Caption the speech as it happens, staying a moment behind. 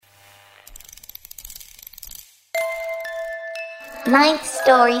Ninth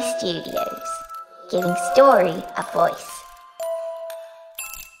Story Studios, giving story a voice.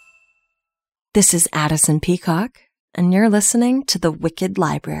 This is Addison Peacock, and you're listening to The Wicked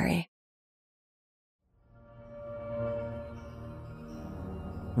Library.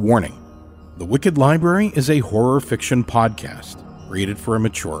 Warning: The Wicked Library is a horror fiction podcast created for a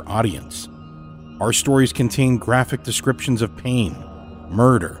mature audience. Our stories contain graphic descriptions of pain,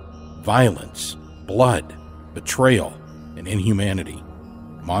 murder, violence, blood, betrayal, and inhumanity.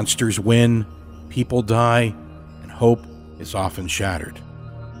 Monsters win, people die, and hope is often shattered.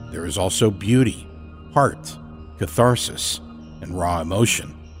 There is also beauty, heart, catharsis, and raw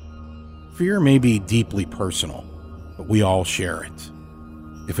emotion. Fear may be deeply personal, but we all share it.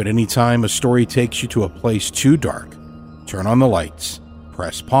 If at any time a story takes you to a place too dark, turn on the lights,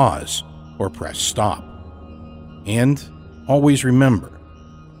 press pause, or press stop. And always remember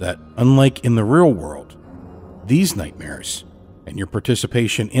that, unlike in the real world, these nightmares and your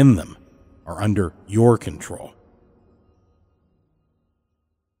participation in them are under your control.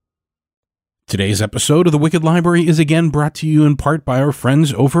 Today's episode of The Wicked Library is again brought to you in part by our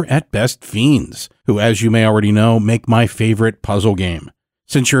friends over at Best Fiends, who, as you may already know, make my favorite puzzle game.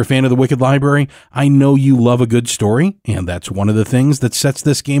 Since you're a fan of The Wicked Library, I know you love a good story, and that's one of the things that sets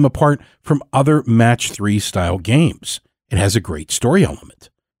this game apart from other Match 3 style games. It has a great story element.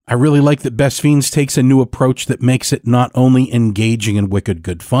 I really like that Best Fiends takes a new approach that makes it not only engaging and wicked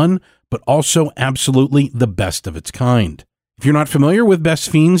good fun, but also absolutely the best of its kind. If you're not familiar with Best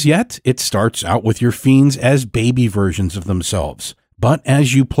Fiends yet, it starts out with your fiends as baby versions of themselves. But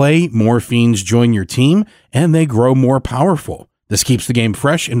as you play, more fiends join your team, and they grow more powerful. This keeps the game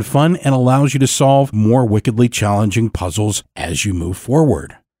fresh and fun and allows you to solve more wickedly challenging puzzles as you move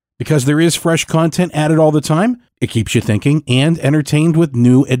forward. Because there is fresh content added all the time, it keeps you thinking and entertained with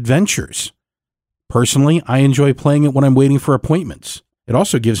new adventures. Personally, I enjoy playing it when I'm waiting for appointments. It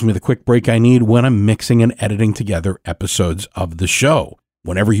also gives me the quick break I need when I'm mixing and editing together episodes of the show.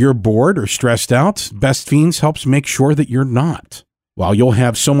 Whenever you're bored or stressed out, Best Fiends helps make sure that you're not. While you'll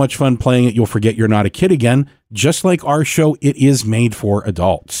have so much fun playing it, you'll forget you're not a kid again. Just like our show, it is made for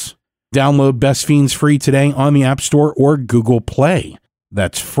adults. Download Best Fiends free today on the App Store or Google Play.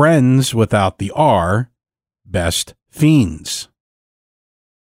 That's friends without the R, Best Fiends.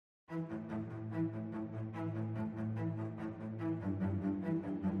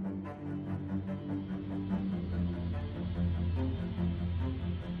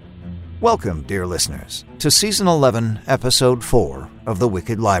 Welcome, dear listeners, to Season 11, Episode 4 of The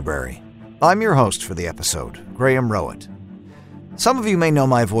Wicked Library. I'm your host for the episode, Graham Rowett. Some of you may know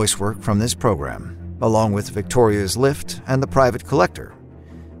my voice work from this program, along with Victoria's Lift and The Private Collector.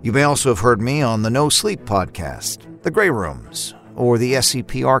 You may also have heard me on the No Sleep podcast, The Grey Rooms, or the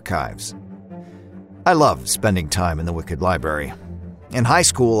SCP Archives. I love spending time in the Wicked Library. In high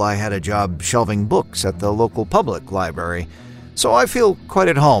school, I had a job shelving books at the local public library, so I feel quite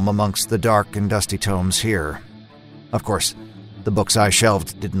at home amongst the dark and dusty tomes here. Of course, the books I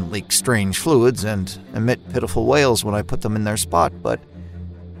shelved didn't leak strange fluids and emit pitiful wails when I put them in their spot, but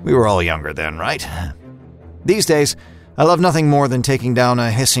we were all younger then, right? These days, I love nothing more than taking down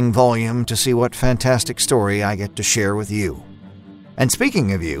a hissing volume to see what fantastic story I get to share with you. And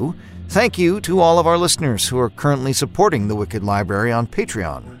speaking of you, thank you to all of our listeners who are currently supporting the Wicked Library on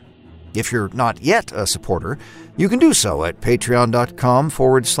Patreon. If you're not yet a supporter, you can do so at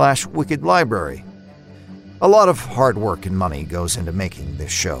patreon.com/Wicked Library. A lot of hard work and money goes into making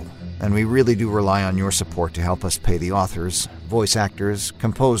this show, and we really do rely on your support to help us pay the authors, voice actors,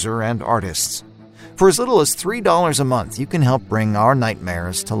 composer, and artists. For as little as $3 a month, you can help bring our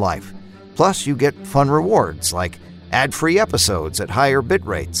nightmares to life. Plus, you get fun rewards like ad-free episodes at higher bit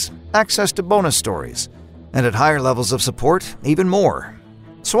rates, access to bonus stories, and at higher levels of support, even more.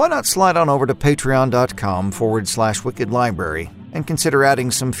 So why not slide on over to patreon.com/Wicked Library and consider adding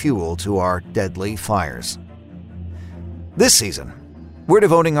some fuel to our deadly fires. This season, we're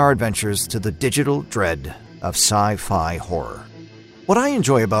devoting our adventures to the digital dread of sci-fi horror. What I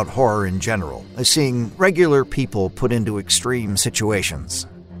enjoy about horror in general is seeing regular people put into extreme situations.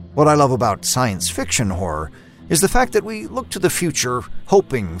 What I love about science fiction horror is the fact that we look to the future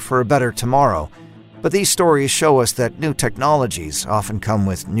hoping for a better tomorrow, but these stories show us that new technologies often come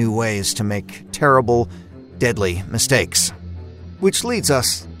with new ways to make terrible, deadly mistakes. Which leads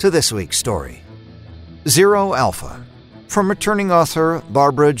us to this week's story. Zero Alpha, from returning author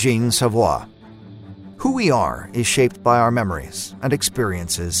Barbara Jean Savoie. Who we are is shaped by our memories and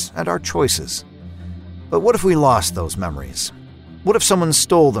experiences and our choices. But what if we lost those memories? What if someone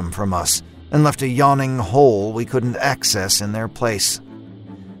stole them from us and left a yawning hole we couldn't access in their place?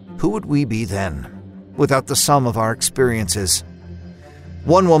 Who would we be then, without the sum of our experiences,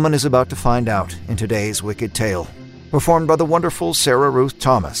 One woman is about to find out in today's Wicked Tale, performed by the wonderful Sarah Ruth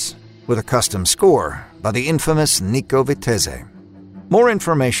Thomas, with a custom score by the infamous Nico Vitesse. More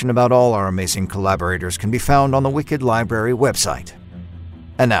information about all our amazing collaborators can be found on the Wicked Library website.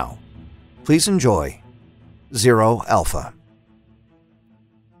 And now, please enjoy Zero Alpha.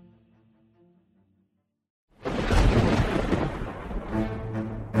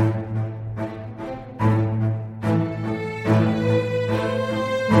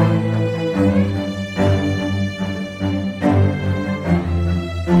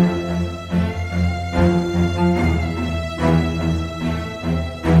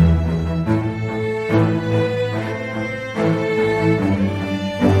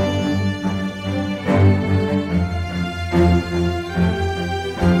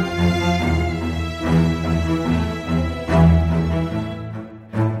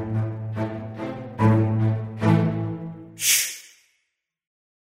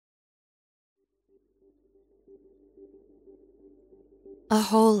 A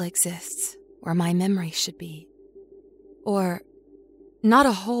hole exists where my memory should be. Or, not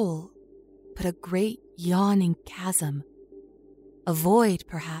a hole, but a great yawning chasm. A void,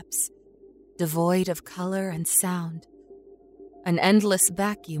 perhaps, devoid of color and sound. An endless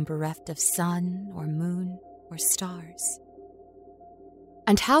vacuum bereft of sun or moon or stars.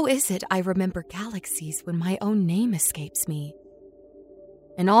 And how is it I remember galaxies when my own name escapes me?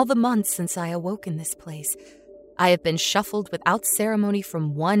 In all the months since I awoke in this place, I have been shuffled without ceremony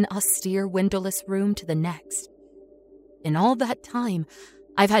from one austere windowless room to the next. In all that time,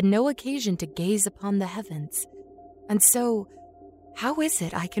 I've had no occasion to gaze upon the heavens. And so, how is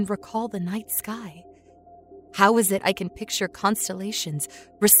it I can recall the night sky? How is it I can picture constellations,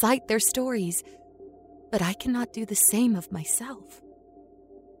 recite their stories, but I cannot do the same of myself?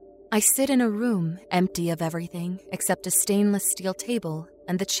 I sit in a room empty of everything except a stainless steel table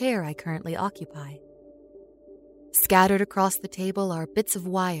and the chair I currently occupy. Scattered across the table are bits of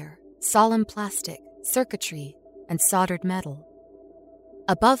wire, solemn plastic, circuitry, and soldered metal.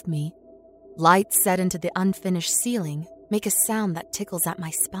 Above me, lights set into the unfinished ceiling make a sound that tickles at my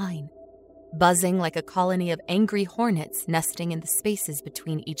spine, buzzing like a colony of angry hornets nesting in the spaces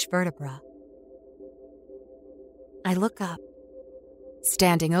between each vertebra. I look up.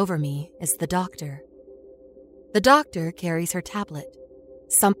 Standing over me is the doctor. The doctor carries her tablet,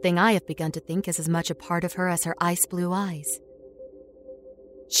 something I have begun to think is as much a part of her as her ice blue eyes.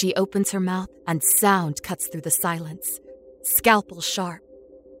 She opens her mouth and sound cuts through the silence, scalpel sharp,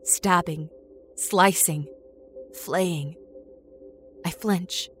 stabbing, slicing, flaying. I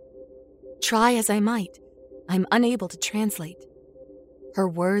flinch. Try as I might, I'm unable to translate. Her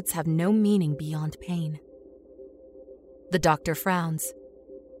words have no meaning beyond pain. The doctor frowns.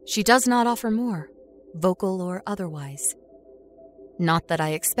 She does not offer more, vocal or otherwise. Not that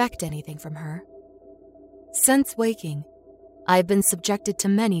I expect anything from her. Since waking, I've been subjected to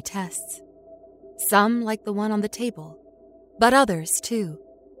many tests. Some like the one on the table, but others too.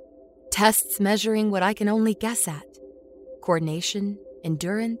 Tests measuring what I can only guess at. Coordination,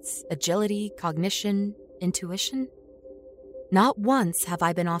 endurance, agility, cognition, intuition. Not once have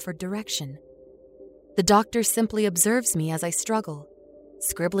I been offered direction. The doctor simply observes me as I struggle,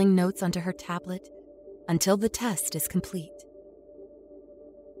 scribbling notes onto her tablet until the test is complete.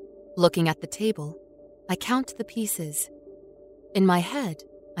 Looking at the table, I count the pieces. In my head,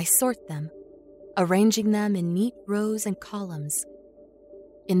 I sort them, arranging them in neat rows and columns.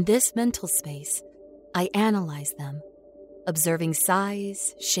 In this mental space, I analyze them, observing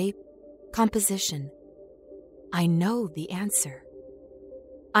size, shape, composition. I know the answer.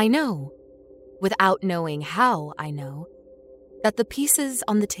 I know, without knowing how I know, that the pieces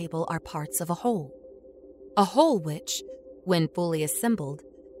on the table are parts of a whole which, when fully assembled,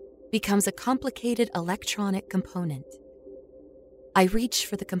 becomes a complicated electronic component. I reach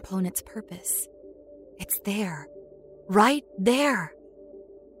for the component's purpose. It's there, right there.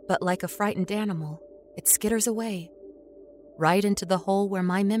 But like a frightened animal, it skitters away, right into the hole where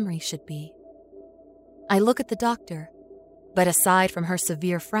my memory should be. I look at the doctor, but aside from her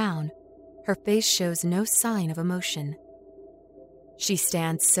severe frown, her face shows no sign of emotion. She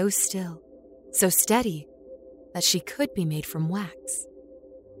stands so still, so steady, that she could be made from wax.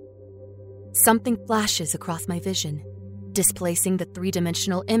 Something flashes across my vision, displacing the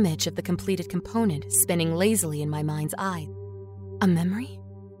three-dimensional image of the completed component spinning lazily in my mind's eye. A memory?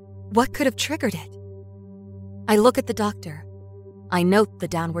 What could have triggered it? I look at the doctor. I note the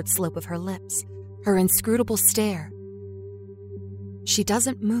downward slope of her lips, her inscrutable stare. She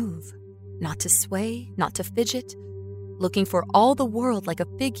doesn't move, not to sway, not to fidget, looking for all the world like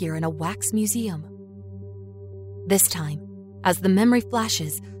a figure in a wax museum. This time, As the memory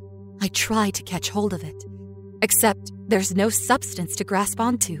flashes, I try to catch hold of it, except there's no substance to grasp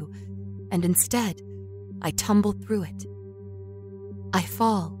onto, and instead, I tumble through it. I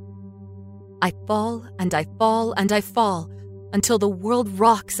fall. I fall and I fall and I fall until the world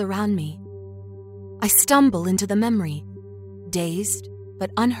rocks around me. I stumble into the memory, dazed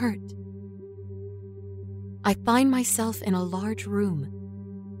but unhurt. I find myself in a large room,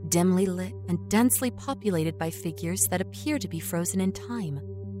 dimly lit and densely populated by figures that appear to be frozen in time.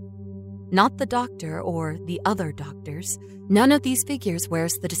 Not the doctor or the other doctors. None of these figures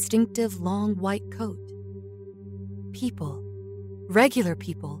wears the distinctive long white coat. People, regular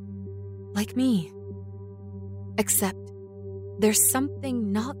people, like me. Except there's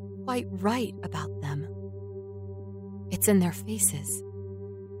something not quite right about them. It's in their faces.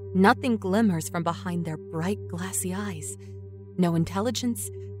 Nothing glimmers from behind their bright, glassy eyes. No intelligence,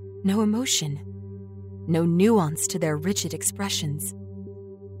 no emotion, no nuance to their rigid expressions.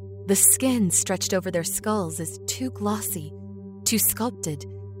 The skin stretched over their skulls is too glossy, too sculpted,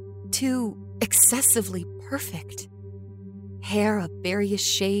 too excessively perfect. Hair of various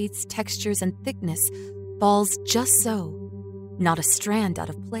shades, textures, and thickness falls just so, not a strand out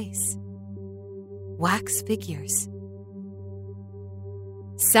of place. Wax figures.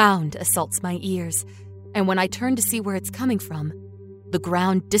 Sound assaults my ears, and when I turn to see where it's coming from, the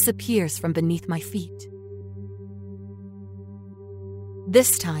ground disappears from beneath my feet.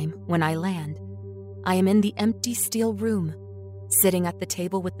 This time, when I land, I am in the empty steel room, sitting at the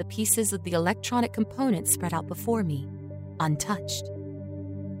table with the pieces of the electronic components spread out before me, untouched.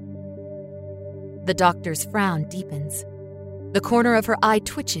 The doctor's frown deepens. The corner of her eye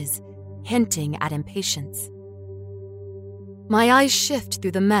twitches, hinting at impatience. My eyes shift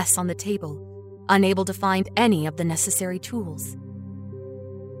through the mess on the table, unable to find any of the necessary tools.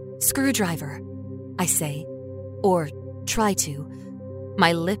 "Screwdriver," I say, or try to,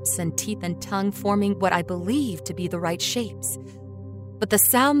 my lips and teeth and tongue forming what I believe to be the right shapes. But the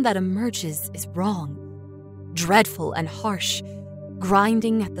sound that emerges is wrong, dreadful and harsh,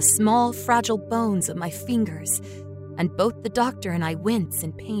 grinding at the small, fragile bones of my fingers, and both the doctor and I wince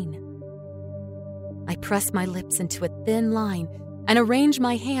in pain. I press my lips into a thin line and arrange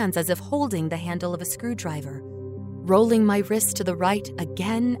my hands as if holding the handle of a screwdriver, rolling my wrist to the right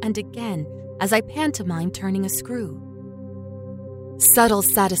again and again as I pantomime turning a screw. Subtle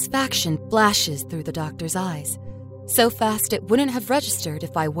satisfaction flashes through the doctor's eyes, so fast it wouldn't have registered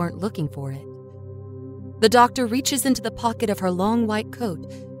if I weren't looking for it. The doctor reaches into the pocket of her long white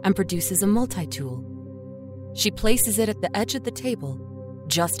coat and produces a multi-tool. She places it at the edge of the table,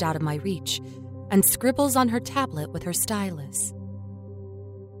 just out of my reach, and scribbles on her tablet with her stylus.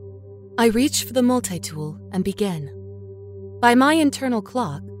 I reach for the multi-tool and begin. By my internal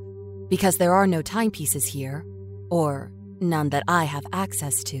clock, because there are no timepieces here, or none that I have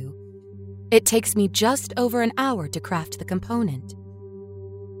access to, it takes me just over an hour to craft the component.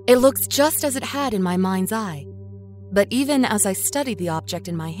 It looks just as it had in my mind's eye, but even as I study the object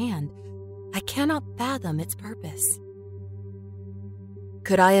in my hand, I cannot fathom its purpose.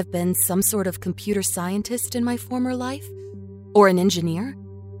 Could I have been some sort of computer scientist in my former life? Or an engineer?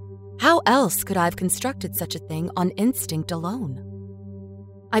 How else could I have constructed such a thing on instinct alone?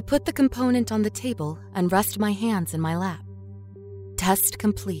 I put the component on the table and rest my hands in my lap. Test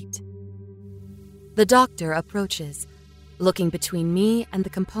complete. The doctor approaches, looking between me and the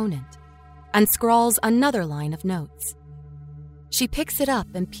component, and scrawls another line of notes. She picks it up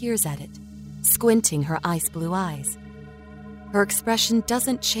and peers at it, squinting her ice blue eyes. Her expression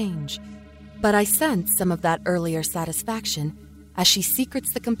doesn't change, but I sense some of that earlier satisfaction as she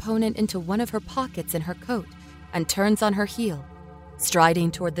secretes the component into one of her pockets in her coat and turns on her heel,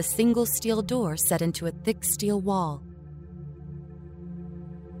 striding toward the single steel door set into a thick steel wall.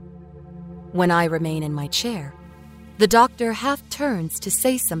 When I remain in my chair, the doctor half turns to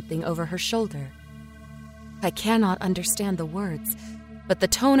say something over her shoulder. I cannot understand the words, but the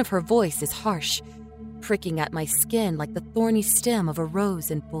tone of her voice is harsh, pricking at my skin like the thorny stem of a rose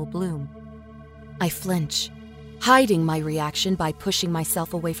in full bloom. I flinch, hiding my reaction by pushing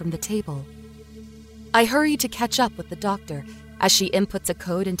myself away from the table. I hurry to catch up with the doctor as she inputs a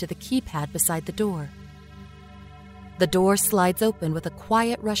code into the keypad beside the door. The door slides open with a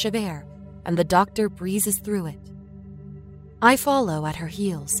quiet rush of air, and the doctor breezes through it. I follow at her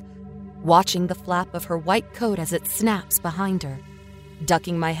heels, watching the flap of her white coat as it snaps behind her,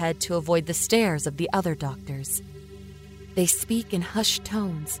 ducking my head to avoid the stares of the other doctors. They speak in hushed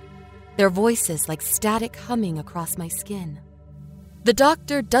tones, their voices like static humming across my skin. The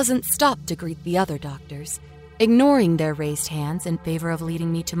doctor doesn't stop to greet the other doctors, ignoring their raised hands in favor of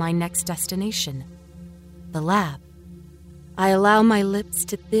leading me to my next destination, the lab. I allow my lips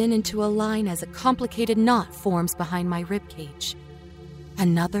to thin into a line as a complicated knot forms behind my ribcage.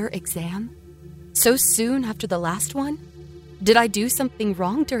 Another exam? So soon after the last one? Did I do something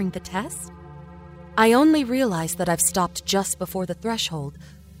wrong during the test? I only realize that I've stopped just before the threshold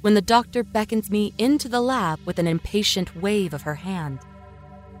when the doctor beckons me into the lab with an impatient wave of her hand.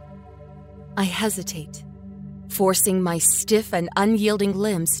 I hesitate, forcing my stiff and unyielding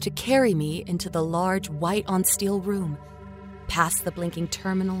limbs to carry me into the large white-on-steel room, past the blinking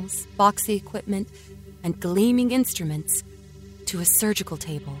terminals, boxy equipment, and gleaming instruments, to a surgical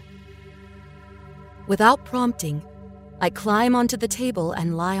table. Without prompting, I climb onto the table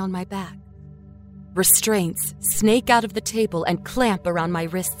and lie on my back. Restraints snake out of the table and clamp around my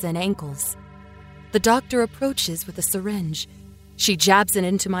wrists and ankles. The doctor approaches with a syringe. She jabs it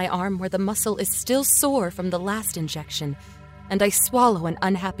into my arm where the muscle is still sore from the last injection, and I swallow an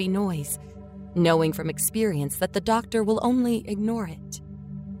unhappy noise, knowing from experience that the doctor will only ignore it.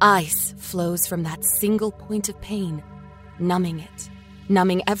 Ice flows from that single point of pain, numbing it,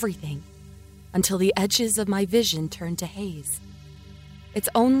 numbing everything, until the edges of my vision turn to haze. It's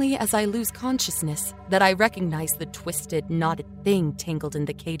only as I lose consciousness that I recognize the twisted, knotted thing tangled in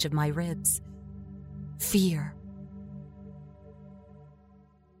the cage of my ribs. Fear.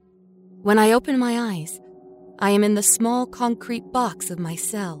 When I open my eyes, I am in the small concrete box of my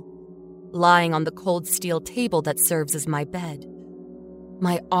cell, lying on the cold steel table that serves as my bed.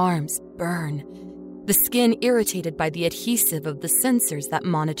 My arms burn, the skin irritated by the adhesive of the sensors that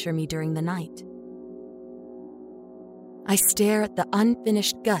monitor me during the night. I stare at the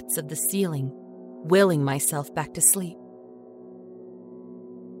unfinished guts of the ceiling, willing myself back to sleep.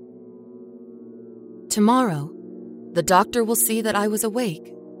 Tomorrow, the doctor will see that I was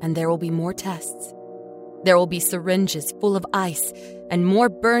awake, and there will be more tests. There will be syringes full of ice and more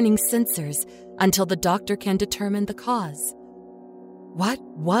burning sensors until the doctor can determine the cause. What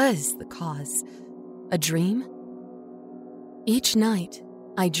was the cause? A dream? Each night,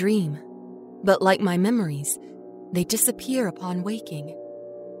 I dream, but like my memories, they disappear upon waking.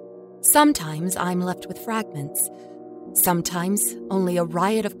 Sometimes I'm left with fragments. Sometimes only a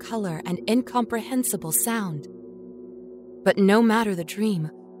riot of color and incomprehensible sound. But no matter the dream,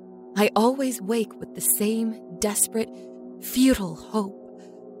 I always wake with the same desperate, futile hope.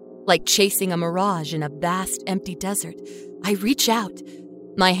 Like chasing a mirage in a vast, empty desert, I reach out,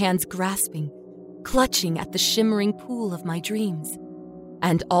 my hands grasping, clutching at the shimmering pool of my dreams.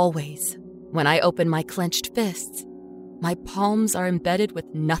 And always, when I open my clenched fists, my palms are embedded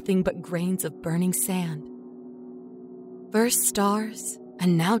with nothing but grains of burning sand. First stars,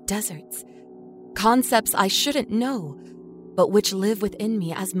 and now deserts. Concepts I shouldn't know, but which live within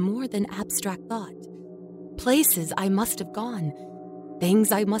me as more than abstract thought. Places I must have gone,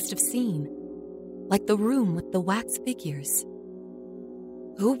 things I must have seen, like the room with the wax figures.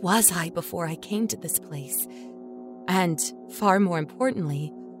 Who was I before I came to this place? And, far more importantly,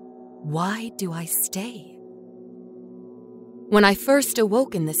 why do I stay? When I first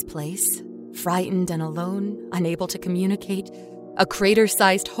awoke in this place, frightened and alone, unable to communicate, a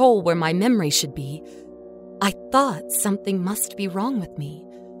crater-sized hole where my memory should be, I thought something must be wrong with me.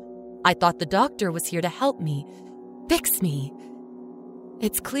 I thought the doctor was here to help me, fix me.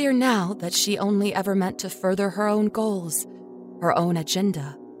 It's clear now that she only ever meant to further her own goals, her own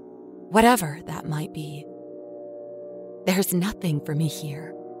agenda, whatever that might be. There's nothing for me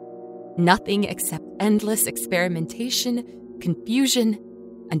here. Nothing except endless experimentation, confusion,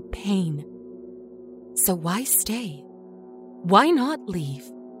 and pain. So why stay? Why not leave?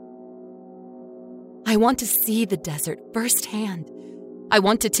 I want to see the desert firsthand. I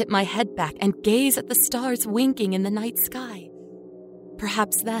want to tip my head back and gaze at the stars winking in the night sky.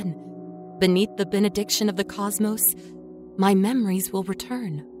 Perhaps then, beneath the benediction of the cosmos, my memories will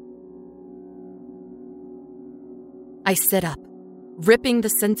return. I sit up, ripping the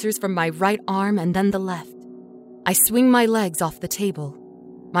sensors from my right arm and then the left. I swing my legs off the table,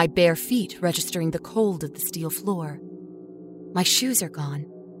 my bare feet registering the cold of the steel floor. My shoes are gone,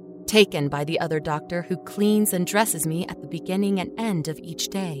 taken by the other doctor who cleans and dresses me at the beginning and end of each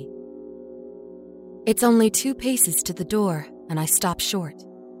day. It's only 2 paces to the door, and I stop short,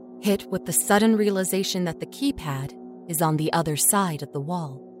 hit with the sudden realization that the keypad is on the other side of the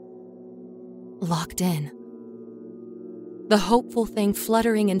wall. Locked in. The hopeful thing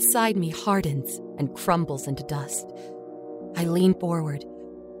fluttering inside me hardens and crumbles into dust. I lean forward,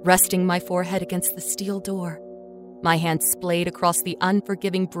 resting my forehead against the steel door, my hand splayed across the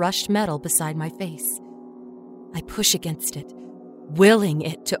unforgiving brushed metal beside my face. I push against it, willing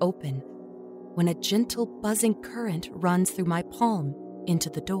it to open, when a gentle buzzing current runs through my palm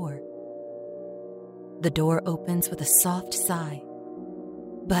into the door. The door opens with a soft sigh.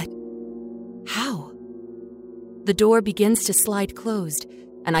 But how? The door begins to slide closed,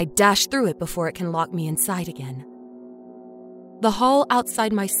 and I dash through it before it can lock me inside again. The hall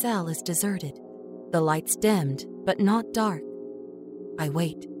outside my cell is deserted, the lights dimmed, but not dark. I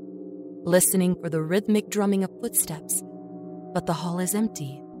wait, listening for the rhythmic drumming of footsteps, but the hall is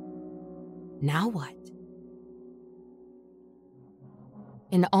empty. Now what?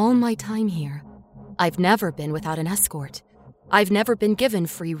 In all my time here, I've never been without an escort. I've never been given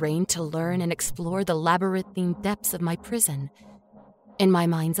free rein to learn and explore the labyrinthine depths of my prison. In my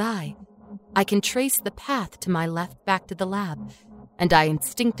mind's eye, I can trace the path to my left back to the lab, and I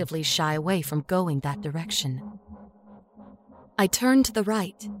instinctively shy away from going that direction. I turn to the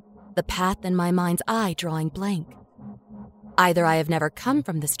right, the path in my mind's eye drawing blank. Either I have never come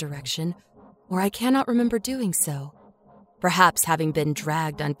from this direction, or I cannot remember doing so, perhaps having been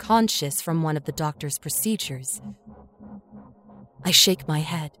dragged unconscious from one of the doctor's procedures. I shake my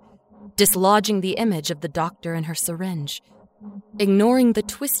head, dislodging the image of the doctor and her syringe, ignoring the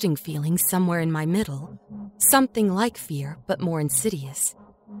twisting feeling somewhere in my middle, something like fear but more insidious.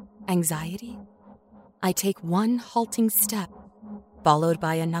 Anxiety? I take one halting step, followed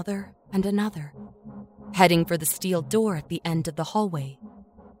by another and another, heading for the steel door at the end of the hallway.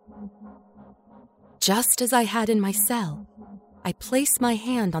 Just as I had in my cell, I place my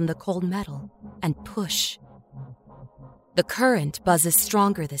hand on the cold metal and push. The current buzzes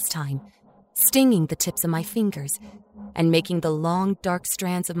stronger this time, stinging the tips of my fingers and making the long, dark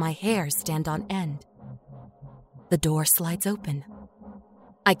strands of my hair stand on end. The door slides open.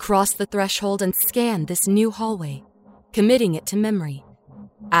 I cross the threshold and scan this new hallway, committing it to memory,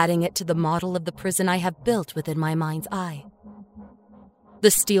 adding it to the model of the prison I have built within my mind's eye.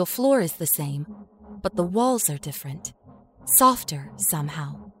 The steel floor is the same, but the walls are different, softer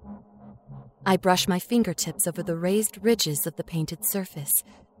somehow. I brush my fingertips over the raised ridges of the painted surface,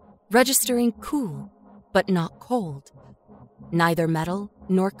 registering cool, but not cold. Neither metal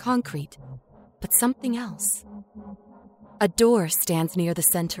nor concrete, but something else. A door stands near the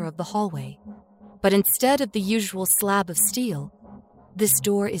center of the hallway, but instead of the usual slab of steel, this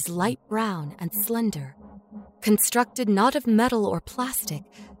door is light brown and slender, constructed not of metal or plastic,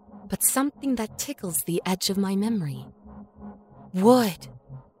 but something that tickles the edge of my memory. Wood.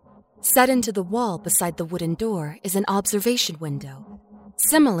 Set into the wall beside the wooden door is an observation window,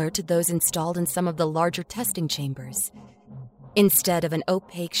 similar to those installed in some of the larger testing chambers. Instead of an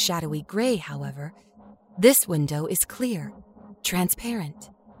opaque, shadowy gray, however, this window is clear, transparent.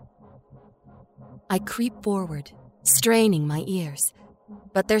 I creep forward, straining my ears,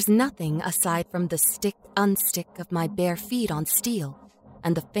 but there's nothing aside from the stick-unstick of my bare feet on steel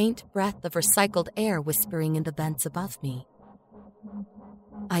and the faint breath of recycled air whispering in the vents above me.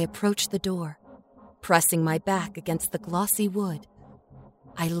 I approach the door, pressing my back against the glossy wood.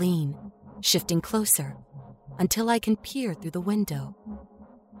 I lean, shifting closer, until I can peer through the window.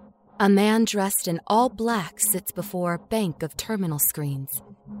 A man dressed in all black sits before a bank of terminal screens.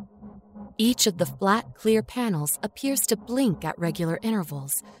 Each of the flat, clear panels appears to blink at regular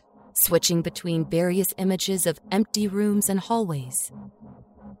intervals, switching between various images of empty rooms and hallways.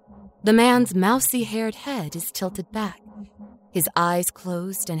 The man's mousy-haired head is tilted back, his eyes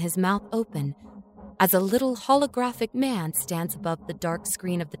closed and his mouth open, as a little holographic man stands above the dark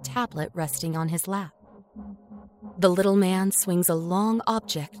screen of the tablet resting on his lap. The little man swings a long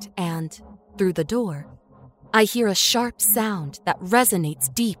object and, through the door, I hear a sharp sound that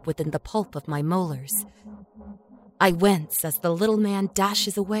resonates deep within the pulp of my molars. I wince as the little man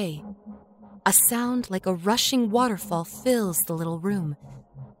dashes away. A sound like a rushing waterfall fills the little room,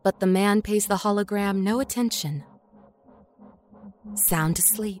 but the man pays the hologram no attention. Sound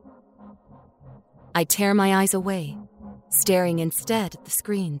asleep. I tear my eyes away, staring instead at the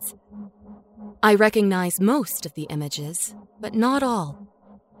screens. I recognize most of the images, but not all.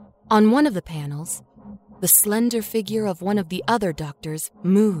 On one of the panels, the slender figure of one of the other doctors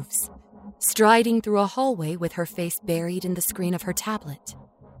moves, striding through a hallway with her face buried in the screen of her tablet.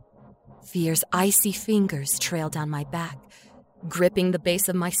 Fear's icy fingers trail down my back, gripping the base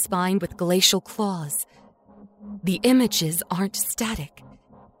of my spine with glacial claws. The images aren't static.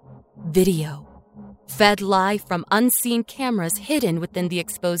 Video, fed live from unseen cameras hidden within the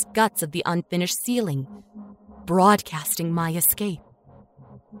exposed guts of the unfinished ceiling, broadcasting my escape.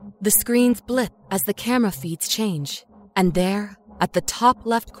 The screens blip as the camera feeds change, and there, at the top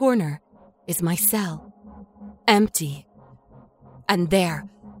left corner, is my cell, empty. And there,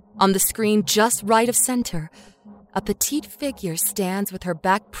 on the screen just right of center, a petite figure stands with her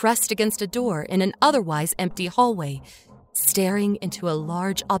back pressed against a door in an otherwise empty hallway, staring into a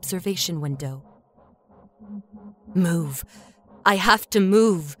large observation window. Move. I have to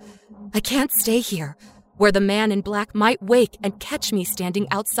move. I can't stay here, where the man in black might wake and catch me standing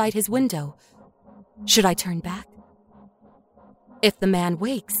outside his window. Should I turn back? If the man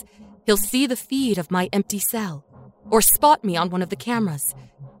wakes, he'll see the feed of my empty cell, or spot me on one of the cameras.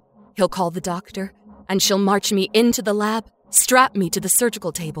 He'll call the doctor, and she'll march me into the lab, strap me to the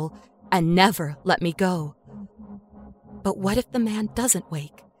surgical table, and never let me go. But what if the man doesn't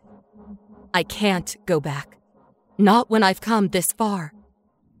wake? I can't go back. Not when I've come this far.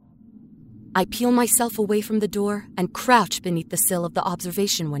 I peel myself away from the door and crouch beneath the sill of the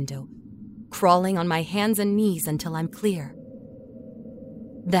observation window, crawling on my hands and knees until I'm clear.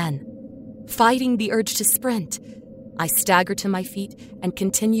 Then, fighting the urge to sprint, I stagger to my feet and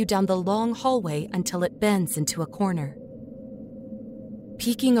continue down the long hallway until it bends into a corner.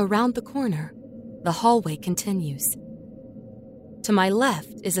 Peeking around the corner, the hallway continues. To my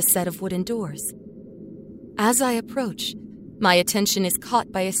left is a set of wooden doors. As I approach, my attention is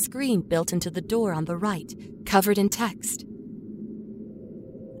caught by a screen built into the door on the right, covered in text.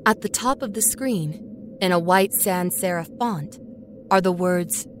 At the top of the screen, in a white sans serif font, are the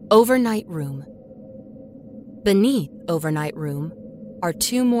words "Overnight Room." Beneath "Overnight Room" are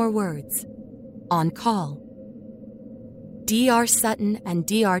two more words, "On Call." Dr. Sutton and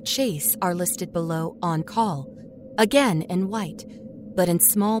Dr. Chase are listed below "On Call," again in white, but in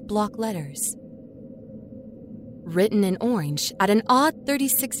small block letters. Written in orange at an odd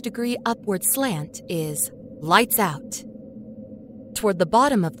 36-degree upward slant is "Lights Out." Toward the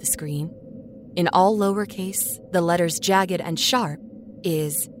bottom of the screen, in all lowercase, the letters jagged and sharp,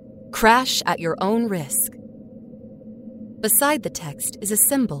 is "Crash at Your Own Risk." Beside the text is a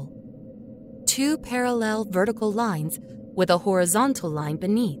symbol, two parallel vertical lines with a horizontal line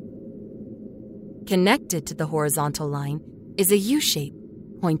beneath. Connected to the horizontal line is a U-shape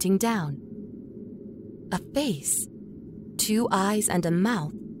pointing down. A face, two eyes and a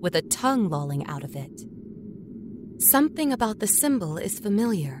mouth with a tongue lolling out of it. Something about the symbol is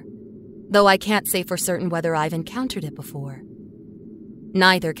familiar, though I can't say for certain whether I've encountered it before.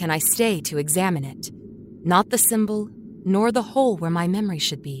 Neither can I stay to examine it, not the symbol nor the hole where my memory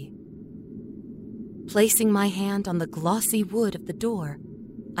should be. Placing my hand on the glossy wood of the door,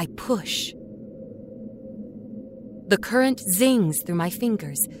 I push. The current zings through my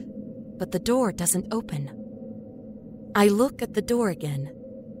fingers, but the door doesn't open. I look at the door again,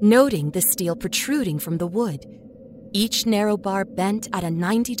 noting the steel protruding from the wood, each narrow bar bent at a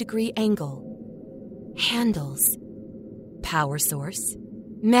 90-degree angle. Handles. Power source.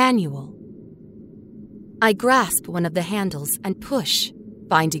 Manual. I grasp one of the handles and push,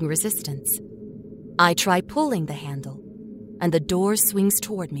 finding resistance. I try pulling the handle, and the door swings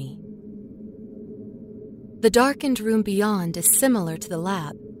toward me. The darkened room beyond is similar to the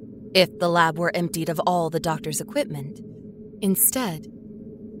lab, if the lab were emptied of all the doctor's equipment. Instead,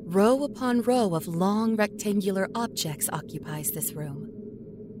 row upon row of long rectangular objects occupies this room.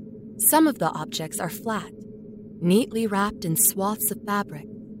 Some of the objects are flat, neatly wrapped in swaths of fabric,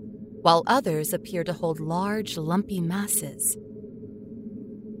 while others appear to hold large, lumpy masses.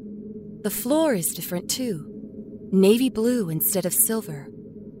 The floor is different too, navy blue instead of silver.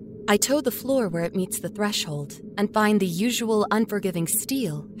 I toe the floor where it meets the threshold and find the usual unforgiving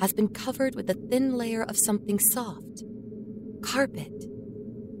steel has been covered with a thin layer of something soft. Carpet.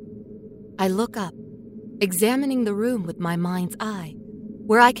 I look up, examining the room with my mind's eye,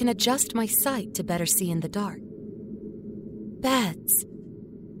 where I can adjust my sight to better see in the dark. Beds.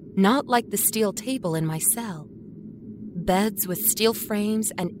 Not like the steel table in my cell. Beds with steel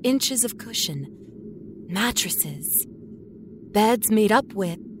frames and inches of cushion. Mattresses. Beds made up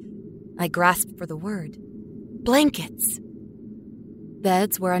with, I grasp for the word, blankets.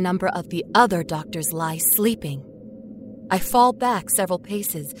 Beds where a number of the other doctors lie sleeping. I fall back several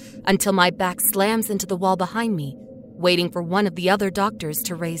paces until my back slams into the wall behind me, waiting for one of the other doctors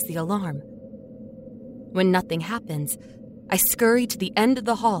to raise the alarm. When nothing happens, I scurry to the end of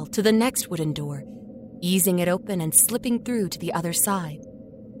the hall to the next wooden door, easing it open and slipping through to the other side.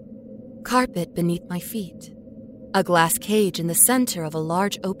 Carpet beneath my feet. A glass cage in the center of a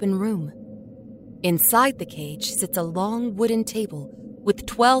large open room. Inside the cage sits a long wooden table with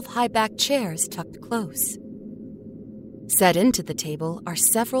 12 high-backed chairs tucked close. Set into the table are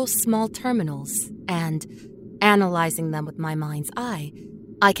several small terminals, and, analyzing them with my mind's eye,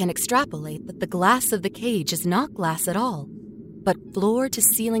 I can extrapolate that the glass of the cage is not glass at all, but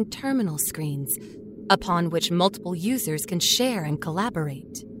floor-to-ceiling terminal screens, upon which multiple users can share and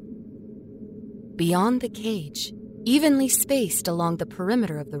collaborate. Beyond the cage, evenly spaced along the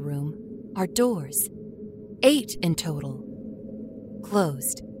perimeter of the room, are doors, 8 in total.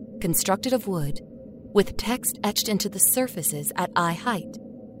 Closed, constructed of wood, with text etched into the surfaces at eye height.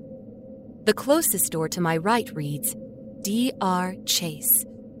 The closest door to my right reads, Dr. Chase,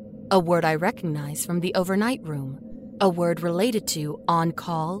 a word I recognize from the overnight room, a word related to on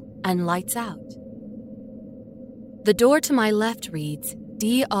call and lights out. The door to my left reads,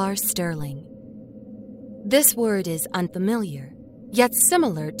 Dr. Sterling. This word is unfamiliar, yet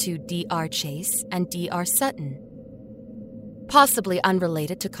similar to Dr. Chase and Dr. Sutton. Possibly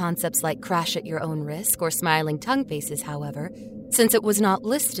unrelated to concepts like crash at your own risk or smiling tongue faces, however, since it was not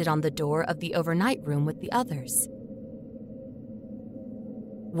listed on the door of the overnight room with the others.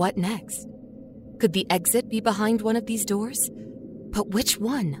 What next? Could the exit be behind one of these doors? But which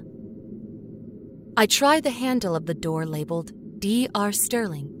one? I try the handle of the door labeled Dr.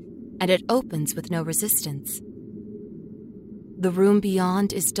 Sterling, and it opens with no resistance. The room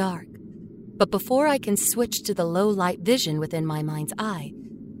beyond is dark, but before I can switch to the low-light vision within my mind's eye,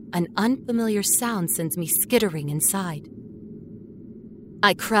 an unfamiliar sound sends me skittering inside.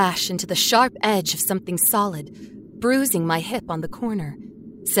 I crash into the sharp edge of something solid, bruising my hip on the corner,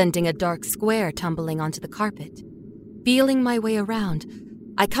 sending a dark square tumbling onto the carpet. Feeling my way around,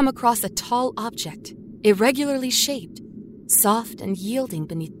 I come across a tall object, irregularly shaped, soft and yielding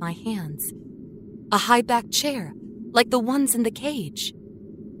beneath my hands. A high-backed chair, like the ones in the cage.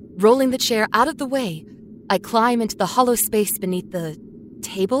 Rolling the chair out of the way, I climb into the hollow space beneath the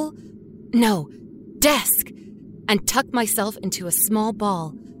table? No, desk, and tuck myself into a small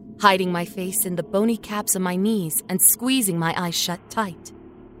ball, hiding my face in the bony caps of my knees and squeezing my eyes shut tight.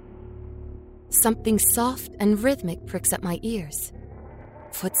 Something soft and rhythmic pricks at my ears.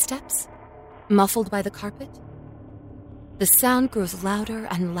 Footsteps? Muffled by the carpet? The sound grows louder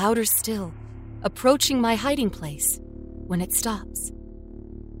and louder still, approaching my hiding place when it stops.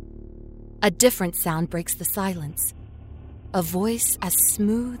 A different sound breaks the silence. A voice as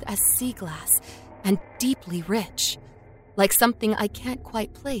smooth as sea glass and deeply rich, like something I can't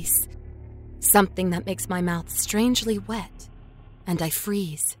quite place, something that makes my mouth strangely wet, and I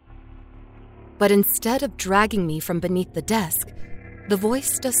freeze. But instead of dragging me from beneath the desk, the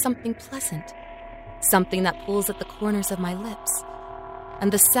voice does something pleasant, something that pulls at the corners of my lips,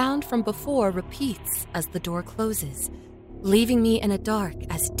 and the sound from before repeats as the door closes, leaving me in a dark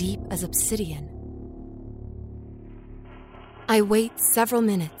as deep as obsidian. I wait several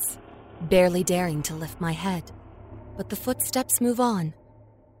minutes, barely daring to lift my head, but the footsteps move on,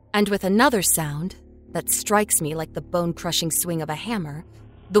 and with another sound that strikes me like the bone-crushing swing of a hammer,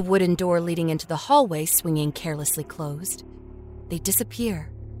 the wooden door leading into the hallway swinging carelessly closed, they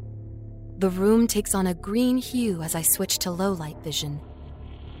disappear. The room takes on a green hue as I switch to low-light vision.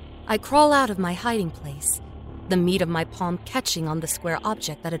 I crawl out of my hiding place, the meat of my palm catching on the square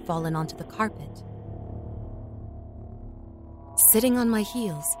object that had fallen onto the carpet. Sitting on my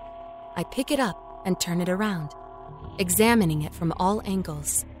heels, I pick it up and turn it around, examining it from all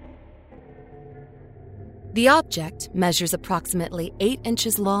angles. The object measures approximately 8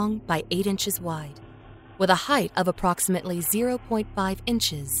 inches long by 8 inches wide, with a height of approximately 0.5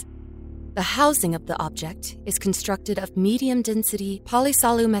 inches. The housing of the object is constructed of medium-density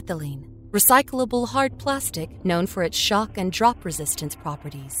polysolumethylene, recyclable hard plastic known for its shock and drop resistance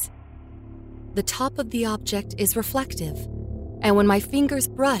properties. The top of the object is reflective, and when my fingers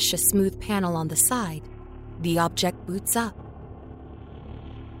brush a smooth panel on the side, the object boots up.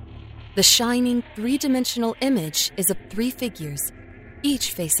 The shining, three-dimensional image is of 3 figures,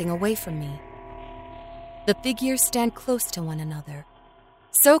 each facing away from me. The figures stand close to one another,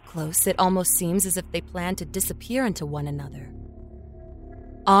 so close it almost seems as if they plan to disappear into one another.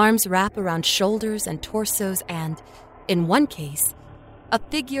 Arms wrap around shoulders and torsos, and, in one case, a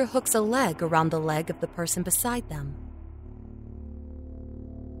figure hooks a leg around the leg of the person beside them.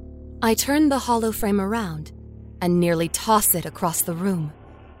 I turn the hollow frame around and nearly toss it across the room.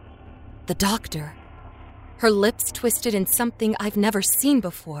 The doctor, her lips twisted in something I've never seen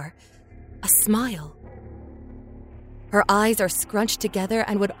before, a smile. Her eyes are scrunched together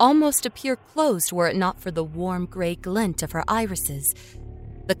and would almost appear closed were it not for the warm gray glint of her irises,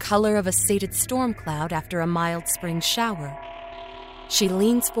 the color of a sated storm cloud after a mild spring shower. She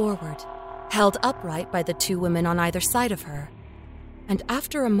leans forward, held upright by the 2 women on either side of her, and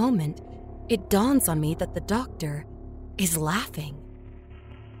after a moment, it dawns on me that the doctor is laughing.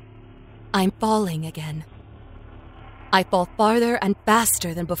 I'm falling again. I fall farther and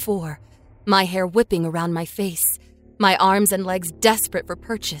faster than before, my hair whipping around my face, my arms and legs desperate for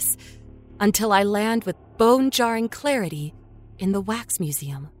purchase, until I land with bone-jarring clarity in the wax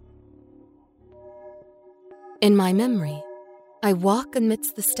museum. In my memory, I walk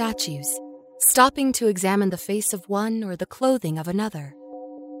amidst the statues, stopping to examine the face of one or the clothing of another.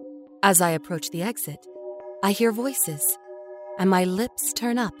 As I approach the exit, I hear voices, and my lips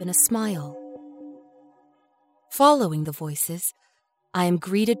turn up in a smile. Following the voices, I am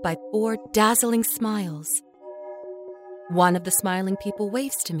greeted by 4 dazzling smiles. One of the smiling people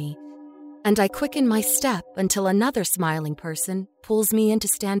waves to me, and I quicken my step until another smiling person pulls me in to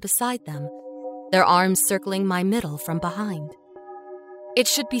stand beside them, their arms circling my middle from behind. It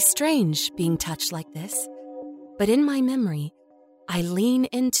should be strange being touched like this, but in my memory, I lean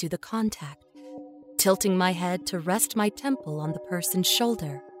into the contact, tilting my head to rest my temple on the person's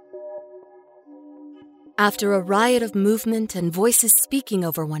shoulder. After a riot of movement and voices speaking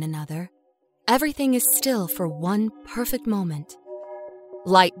over one another, everything is still for one perfect moment.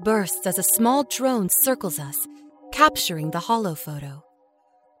 Light bursts as a small drone circles us, capturing the holo photo.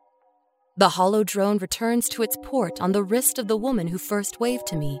 The holo drone returns to its port on the wrist of the woman who first waved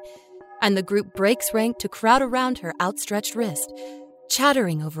to me, and the group breaks rank to crowd around her outstretched wrist,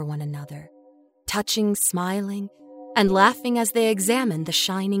 chattering over one another, touching, smiling, and laughing as they examine the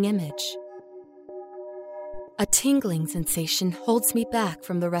shining image. A tingling sensation holds me back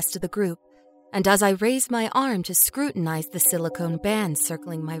from the rest of the group, and as I raise my arm to scrutinize the silicone band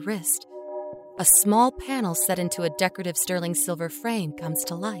circling my wrist, a small panel set into a decorative sterling silver frame comes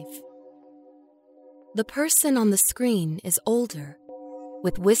to life. The person on the screen is older,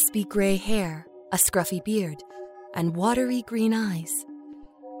 with wispy gray hair, a scruffy beard, and watery green eyes.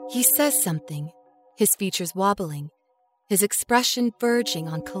 He says something, his features wobbling, his expression verging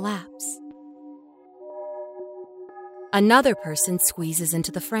on collapse. Another person squeezes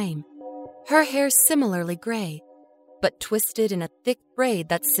into the frame, her hair similarly gray, but twisted in a thick braid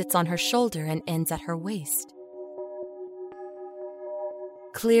that sits on her shoulder and ends at her waist.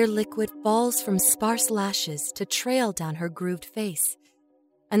 Clear liquid falls from sparse lashes to trail down her grooved face,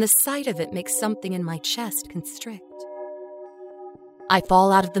 and the sight of it makes something in my chest constrict. I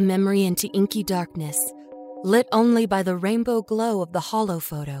fall out of the memory into inky darkness, lit only by the rainbow glow of the holo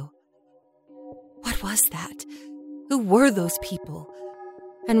photo. What was that? Who were those people?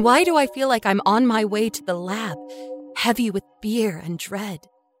 And why do I feel like I'm on my way to the lab, heavy with fear and dread?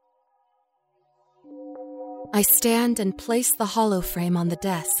 I stand and place the holo frame on the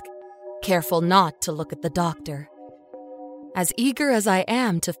desk, careful not to look at the doctor. As eager as I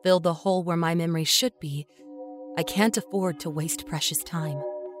am to fill the hole where my memory should be, I can't afford to waste precious time.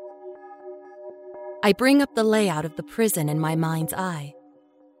 I bring up the layout of the prison in my mind's eye.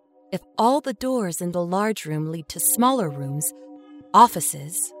 If all the doors in the large room lead to smaller rooms,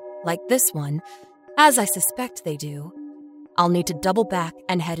 offices, like this one, as I suspect they do, I'll need to double back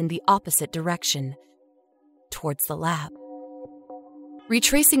and head in the opposite direction, towards the lab.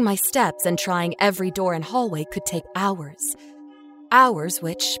 Retracing my steps and trying every door and hallway could take hours. Hours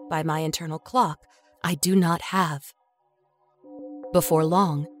which, by my internal clock, I do not have. Before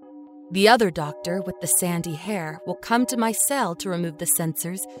long, the other doctor with the sandy hair will come to my cell to remove the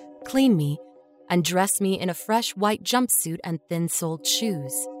sensors, clean me, and dress me in a fresh white jumpsuit and thin-soled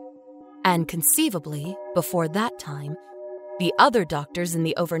shoes. And conceivably, before that time, the other doctors in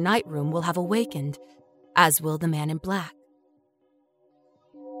the overnight room will have awakened, as will the man in black.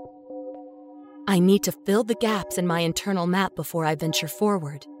 I need to fill the gaps in my internal map before I venture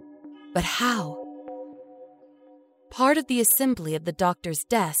forward. But how? Part of the assembly of the doctor's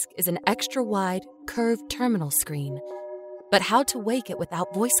desk is an extra-wide, curved terminal screen, but how to wake it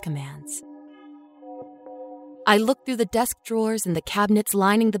without voice commands? I look through the desk drawers and the cabinets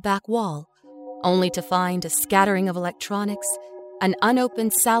lining the back wall, only to find a scattering of electronics, an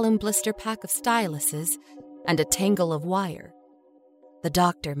unopened Saloon blister pack of styluses, and a tangle of wire. The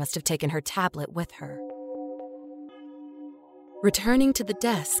doctor must have taken her tablet with her. Returning to the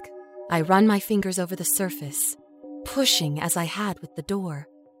desk, I run my fingers over the surface, pushing as I had with the door.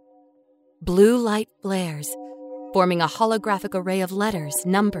 Blue light flares, forming a holographic array of letters,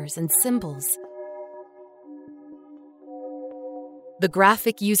 numbers, and symbols. The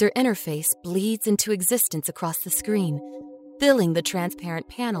graphic user interface bleeds into existence across the screen, filling the transparent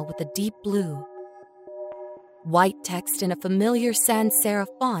panel with a deep blue. White text in a familiar sans serif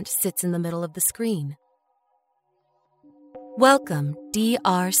font sits in the middle of the screen. Welcome,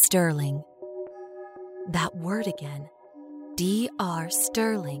 D.R. Sterling. That word again. D.R.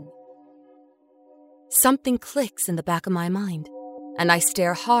 Sterling. Something clicks in the back of my mind, and I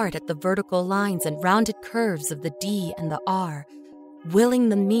stare hard at the vertical lines and rounded curves of the D and the R, willing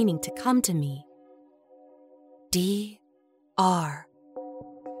the meaning to come to me. D.R.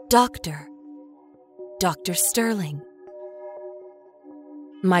 Doctor. Dr. Sterling.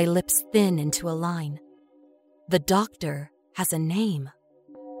 My lips thin into a line. The doctor has a name.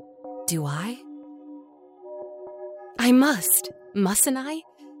 Do I? I mustn't I?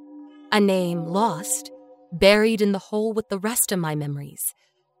 A name lost, buried in the hole with the rest of my memories.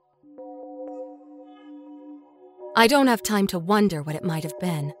 I don't have time to wonder what it might have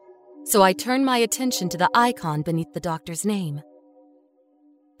been, so I turn my attention to the icon beneath the doctor's name.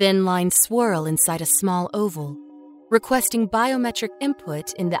 Thin lines swirl inside a small oval, requesting biometric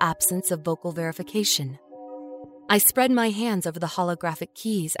input in the absence of vocal verification. I spread my hands over the holographic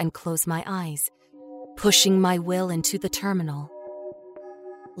keys and close my eyes, pushing my will into the terminal.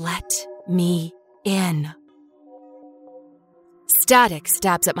 Let me in. Static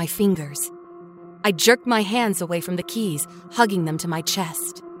stabs at my fingers. I jerk my hands away from the keys, hugging them to my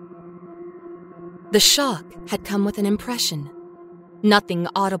chest. The shock had come with an impression. Nothing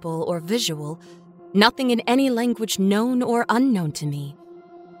audible or visual, nothing in any language known or unknown to me,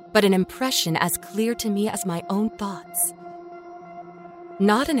 but an impression as clear to me as my own thoughts.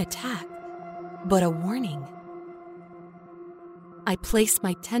 Not an attack, but a warning. I place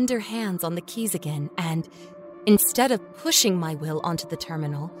my tender hands on the keys again and, instead of pushing my will onto the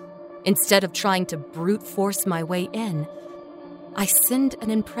terminal, instead of trying to brute force my way in, I send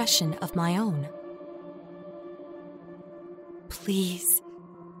an impression of my own. Please,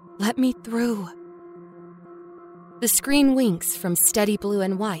 let me through. The screen winks from steady blue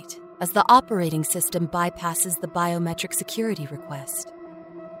and white as the operating system bypasses the biometric security request.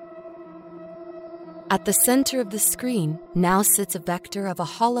 At the center of the screen now sits a vector of a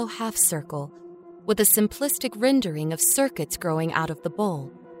hollow half-circle with a simplistic rendering of circuits growing out of the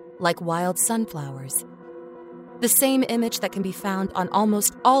bowl, like wild sunflowers. The same image that can be found on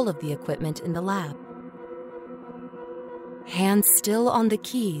almost all of the equipment in the lab. Hands still on the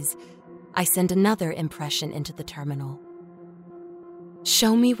keys, I send another impression into the terminal.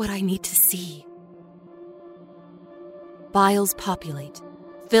 Show me what I need to see. Files populate,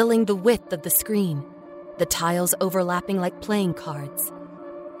 filling the width of the screen, the tiles overlapping like playing cards.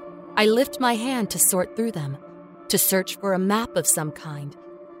 I lift my hand to sort through them, to search for a map of some kind,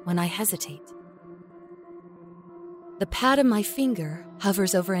 when I hesitate. The pad of my finger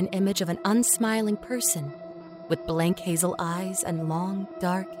hovers over an image of an unsmiling person with blank hazel eyes and long,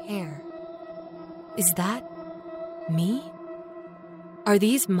 dark hair. Is that me? Are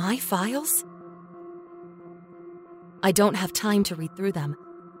these my files? I don't have time to read through them,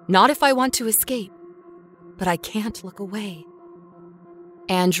 not if I want to escape, but I can't look away.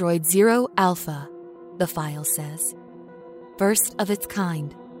 Android 0 Alpha, the file says. First of its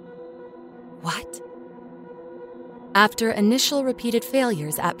kind. What? After initial repeated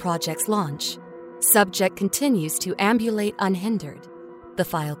failures at project's launch, subject continues to ambulate unhindered, the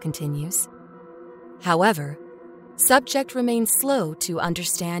file continues. However, subject remains slow to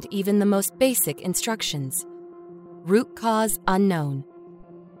understand even the most basic instructions. Root cause unknown.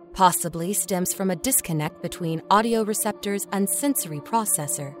 Possibly stems from a disconnect between audio receptors and sensory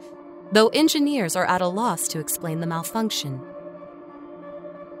processor, though engineers are at a loss to explain the malfunction.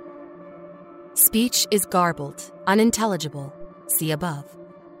 Speech is garbled, unintelligible, see above.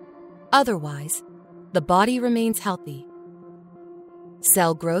 Otherwise, the body remains healthy.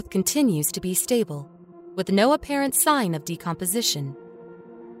 Cell growth continues to be stable, with no apparent sign of decomposition.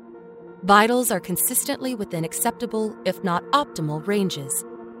 Vitals are consistently within acceptable, if not optimal, ranges,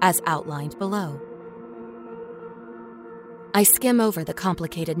 as outlined below. I skim over the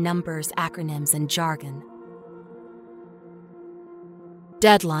complicated numbers, acronyms, and jargon.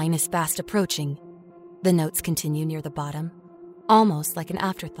 Deadline is fast approaching. The notes continue near the bottom, almost like an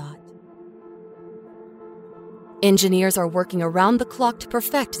afterthought. Engineers are working around the clock to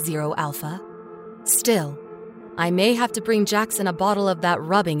perfect 0 Alpha. Still, I may have to bring Jackson a bottle of that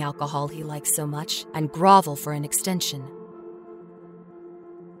rubbing alcohol he likes so much and grovel for an extension.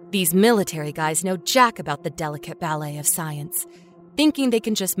 These military guys know jack about the delicate ballet of science, thinking they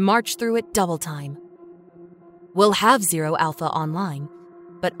can just march through it double time. We'll have 0 Alpha online,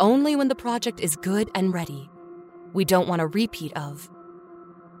 but only when the project is good and ready. We don't want a repeat of.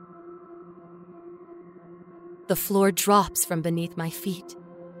 The floor drops from beneath my feet,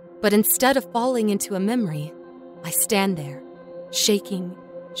 but instead of falling into a memory, I stand there, shaking,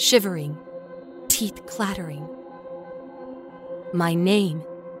 shivering, teeth clattering. My name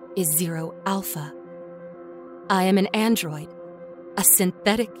is 0 Alpha. I am an android, a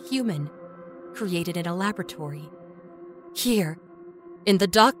synthetic human, created in a laboratory. Here, in the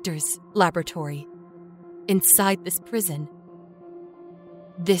doctor's laboratory, inside this prison.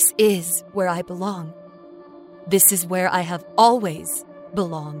 This is where I belong. This is where I have always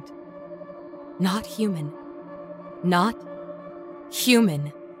belonged. Not human. Not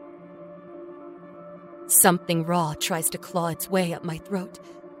human. Something raw tries to claw its way up my throat,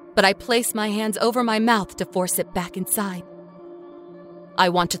 but I place my hands over my mouth to force it back inside. I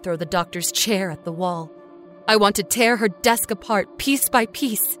want to throw the doctor's chair at the wall, I want to tear her desk apart piece by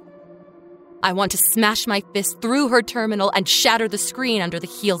piece. I want to smash my fist through her terminal and shatter the screen under the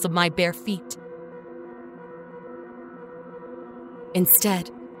heels of my bare feet.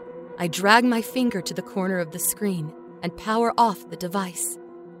 Instead, I drag my finger to the corner of the screen and power off the device.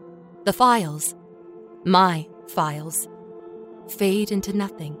 The files, my files, fade into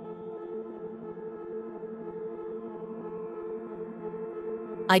nothing.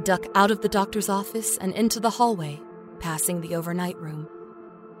 I duck out of the doctor's office and into the hallway, passing the overnight room.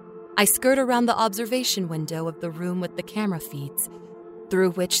 I skirt around the observation window of the room with the camera feeds,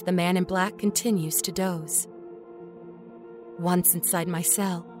 through which the man in black continues to doze. Once inside my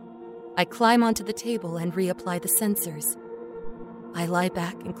cell, I climb onto the table and reapply the sensors. I lie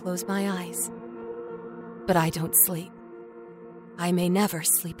back and close my eyes. But I don't sleep. I may never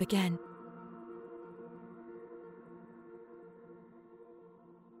sleep again.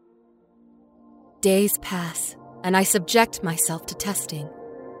 Days pass, and I subject myself to testing.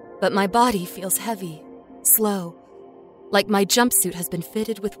 But my body feels heavy, slow, like my jumpsuit has been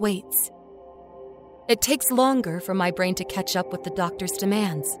fitted with weights. It takes longer for my brain to catch up with the doctor's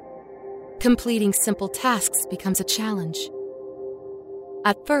demands. Completing simple tasks becomes a challenge.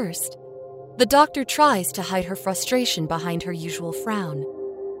 At first, the doctor tries to hide her frustration behind her usual frown.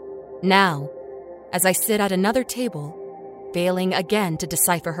 Now, as I sit at another table, failing again to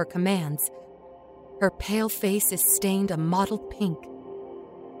decipher her commands, her pale face is stained a mottled pink.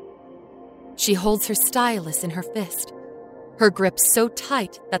 She holds her stylus in her fist, her grip so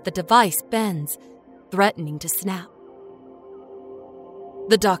tight that the device bends, threatening to snap.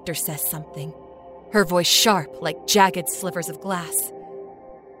 The doctor says something, her voice sharp like jagged slivers of glass.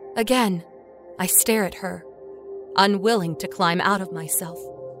 Again, I stare at her, unwilling to climb out of myself,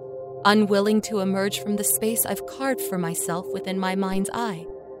 unwilling to emerge from the space I've carved for myself within my mind's eye,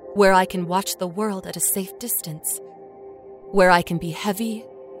 where I can watch the world at a safe distance, where I can be heavy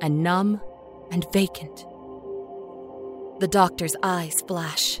and numb and vacant. The doctor's eyes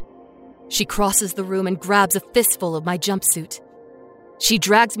flash. She crosses the room and grabs a fistful of my jumpsuit. She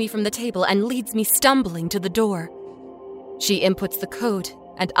drags me from the table and leads me stumbling to the door. She inputs the code,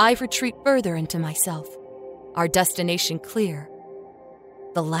 and I retreat further into myself, our destination clear,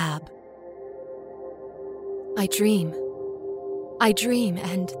 the lab. I dream,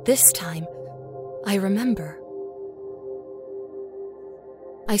 and this time, I remember.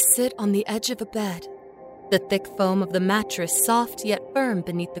 I sit on the edge of a bed, the thick foam of the mattress soft yet firm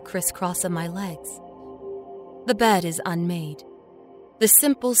beneath the crisscross of my legs. The bed is unmade. The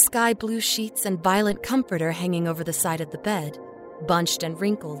simple sky blue sheets and violet comforter hanging over the side of the bed, bunched and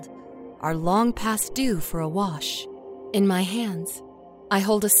wrinkled, are long past due for a wash. In my hands, I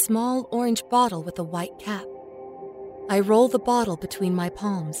hold a small orange bottle with a white cap. I roll the bottle between my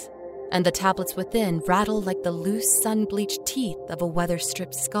palms, and the tablets within rattle like the loose, sun-bleached teeth of a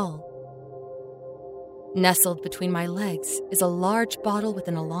weather-stripped skull. Nestled between my legs is a large bottle with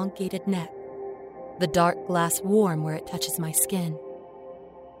an elongated neck, the dark glass warm where it touches my skin.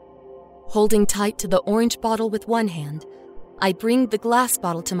 Holding tight to the orange bottle with one hand, I bring the glass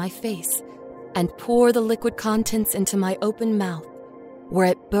bottle to my face and pour the liquid contents into my open mouth, where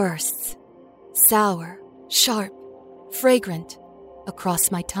it bursts, sour, sharp, fragrant,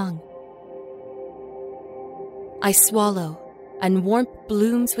 across my tongue. I swallow, and warmth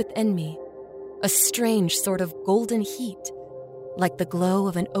blooms within me, a strange sort of golden heat, like the glow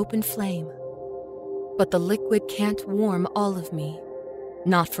of an open flame. But the liquid can't warm all of me,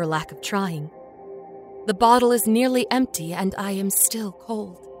 not for lack of trying. The bottle is nearly empty, and I am still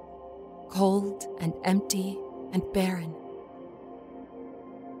cold. Cold and empty and barren.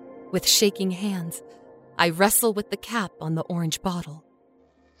 With shaking hands, I wrestle with the cap on the orange bottle.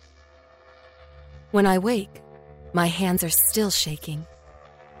 When I wake, my hands are still shaking.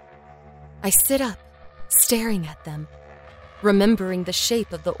 I sit up, staring at them, remembering the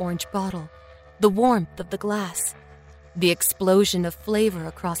shape of the orange bottle, the warmth of the glass, the explosion of flavor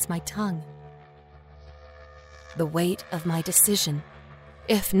across my tongue. The weight of my decision,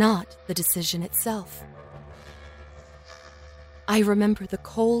 if not the decision itself. I remember the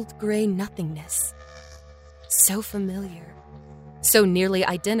cold gray nothingness, so familiar, so nearly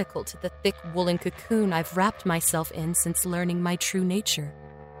identical to the thick woolen cocoon I've wrapped myself in since learning my true nature.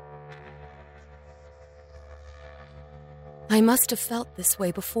 I must have felt this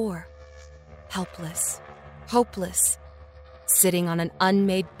way before, helpless, hopeless, sitting on an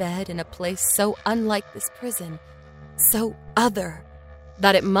unmade bed in a place so unlike this prison, so other,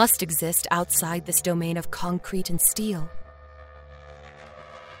 that it must exist outside this domain of concrete and steel.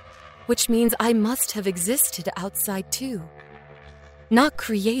 Which means I must have existed outside too. Not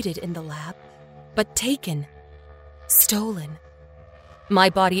created in the lab, but taken, stolen. My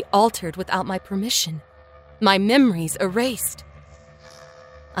body altered without my permission, my memories erased.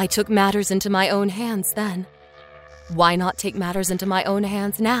 I took matters into my own hands then. Why not take matters into my own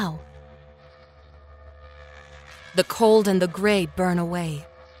hands now? The cold and the gray burn away,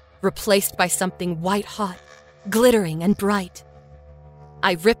 replaced by something white-hot, glittering and bright.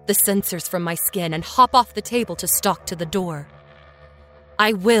 I rip the sensors from my skin and hop off the table to stalk to the door.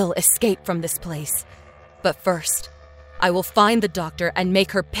 I will escape from this place, but first, I will find the doctor and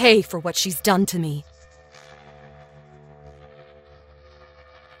make her pay for what she's done to me.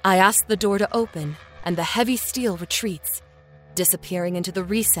 I ask the door to open, and the heavy steel retreats, disappearing into the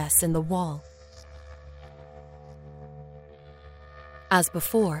recess in the wall. As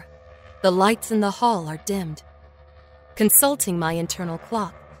before, the lights in the hall are dimmed. Consulting my internal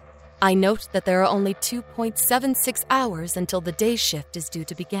clock, I note that there are only 2.76 hours until the day shift is due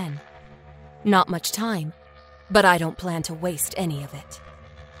to begin. Not much time, but I don't plan to waste any of it.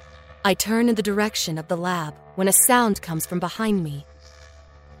 I turn in the direction of the lab when a sound comes from behind me.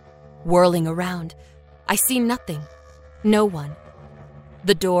 Whirling around, I see nothing, no one.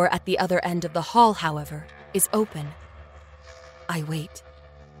 The door at the other end of the hall, however, is open. I wait,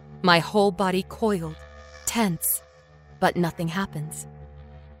 my whole body coiled, tense, but nothing happens.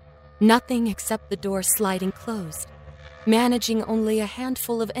 Nothing except the door sliding closed, managing only a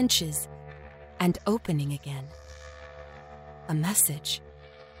handful of inches, and opening again. A message.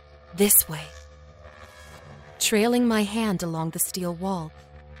 This way. Trailing my hand along the steel wall,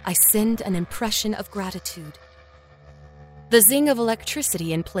 I send an impression of gratitude. The zing of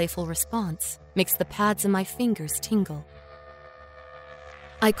electricity in playful response makes the pads in my fingers tingle.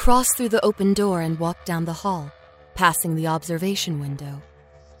 I cross through the open door and walk down the hall, passing the observation window.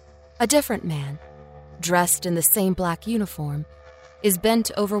 A different man, dressed in the same black uniform, is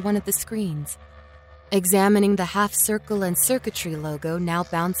bent over one of the screens, examining the half-circle and circuitry logo now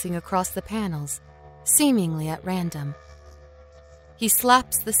bouncing across the panels, seemingly at random. He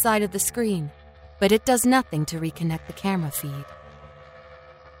slaps the side of the screen, but it does nothing to reconnect the camera feed.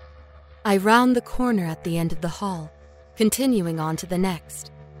 I round the corner at the end of the hall, continuing on to the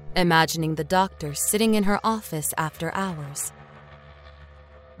next, imagining the doctor sitting in her office after hours.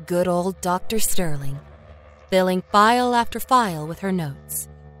 Good old Dr. Sterling, filling file after file with her notes,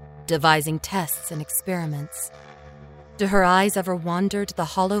 devising tests and experiments. Do her eyes ever wander to the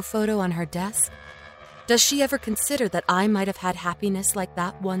hollow photo on her desk? Does she ever consider that I might have had happiness like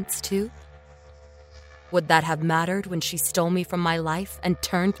that once too? Would that have mattered when she stole me from my life and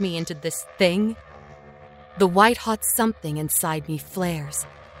turned me into this thing? The white-hot something inside me flares,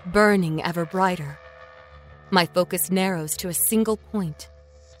 burning ever brighter. My focus narrows to a single point,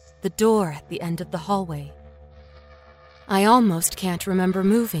 the door at the end of the hallway. I almost can't remember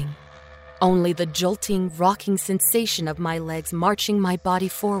moving, only the jolting, rocking sensation of my legs marching my body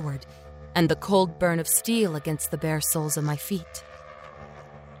forward and the cold burn of steel against the bare soles of my feet.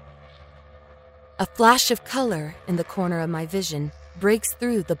 A flash of color in the corner of my vision breaks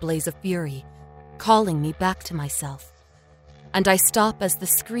through the blaze of fury, calling me back to myself. And I stop as the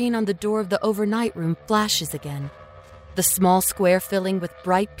screen on the door of the overnight room flashes again, the small square filling with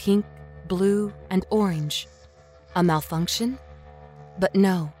bright pink, blue, and orange. A malfunction? But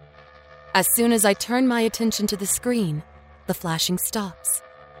no. As soon as I turn my attention to the screen, the flashing stops.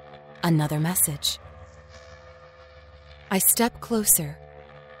 Another message. I step closer.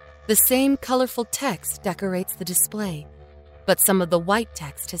 The same colorful text decorates the display, but some of the white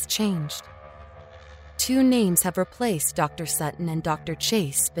text has changed. 2 names have replaced Dr. Sutton and Dr.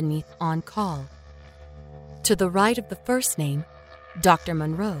 Chase beneath "On Call." To the right of the first name, Dr.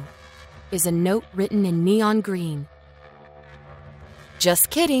 Monroe, is a note written in neon green.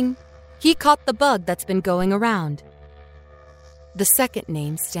 Just kidding. He caught the bug that's been going around. The second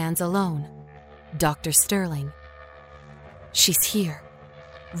name stands alone, Dr. Sterling. She's here.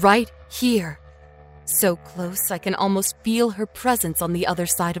 Right here. So close I can almost feel her presence on the other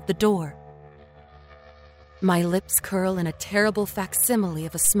side of the door. My lips curl in a terrible facsimile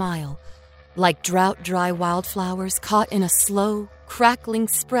of a smile, like drought-dry wildflowers caught in a slow, crackling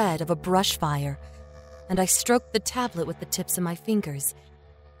spread of a brush fire, and I stroke the tablet with the tips of my fingers,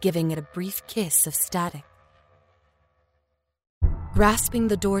 giving it a brief kiss of static. Grasping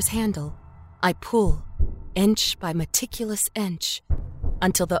the door's handle, I pull, inch by meticulous inch,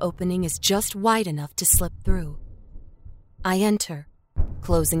 until the opening is just wide enough to slip through. I enter,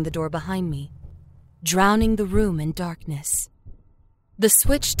 closing the door behind me, drowning the room in darkness. The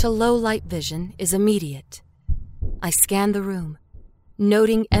switch to low-light vision is immediate. I scan the room,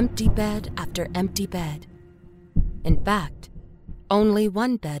 noting empty bed after empty bed. In fact, only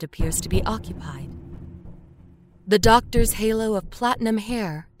one bed appears to be occupied. The doctor's halo of platinum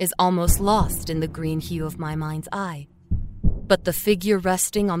hair is almost lost in the green hue of my mind's eye, but the figure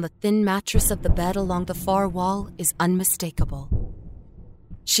resting on the thin mattress of the bed along the far wall is unmistakable.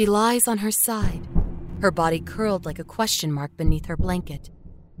 She lies on her side, her body curled like a question mark beneath her blanket,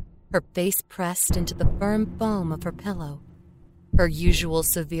 her face pressed into the firm foam of her pillow, her usual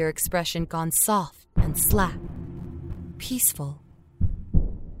severe expression gone soft and slack, peaceful.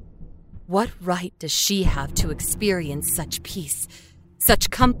 What right does she have to experience such peace, such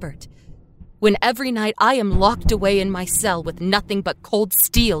comfort, when every night I am locked away in my cell with nothing but cold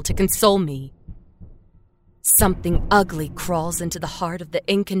steel to console me? Something ugly crawls into the heart of the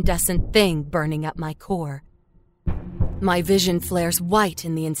incandescent thing burning at my core. My vision flares white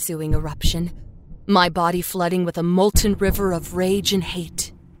in the ensuing eruption, my body flooding with a molten river of rage and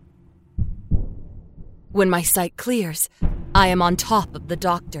hate. When my sight clears, I am on top of the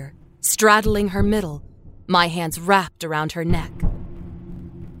doctor, straddling her middle, my hands wrapped around her neck.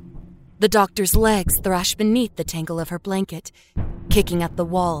 The doctor's legs thrash beneath the tangle of her blanket, kicking at the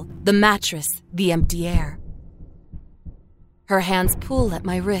wall, the mattress, the empty air. Her hands pull at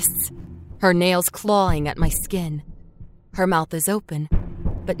my wrists, her nails clawing at my skin. Her mouth is open,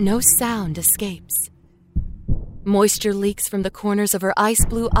 but no sound escapes. Moisture leaks from the corners of her ice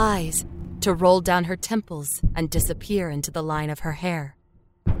blue eyes to roll down her temples and disappear into the line of her hair.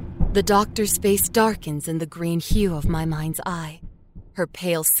 The doctor's face darkens in the green hue of my mind's eye, her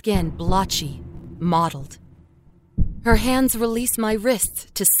pale skin blotchy, mottled. Her hands release my wrists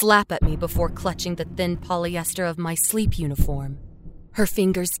to slap at me before clutching the thin polyester of my sleep uniform. Her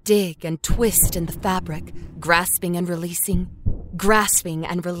fingers dig and twist in the fabric, grasping and releasing,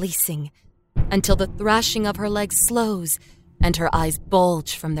 until the thrashing of her legs slows and her eyes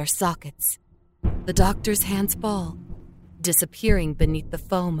bulge from their sockets. The doctor's hands fall, disappearing beneath the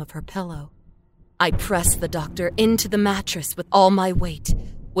foam of her pillow. I press the doctor into the mattress with all my weight,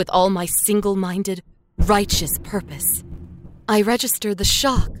 with all my single-minded, righteous purpose. I register the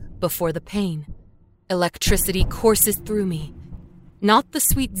shock before the pain. Electricity courses through me. Not the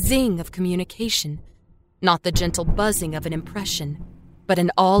sweet zing of communication, not the gentle buzzing of an impression, but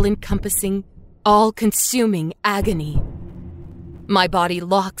an all-encompassing, all-consuming agony. My body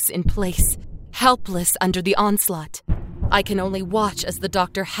locks in place, helpless under the onslaught. I can only watch as the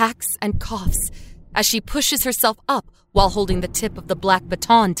doctor hacks and coughs, as she pushes herself up while holding the tip of the black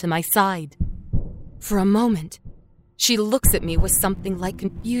baton to my side. For a moment, she looks at me with something like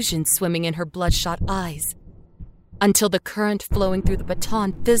confusion swimming in her bloodshot eyes, until the current flowing through the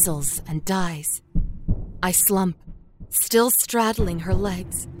baton fizzles and dies. I slump, still straddling her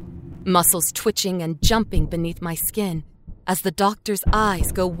legs, muscles twitching and jumping beneath my skin as the doctor's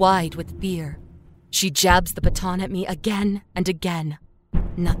eyes go wide with fear. She jabs the baton at me again and again.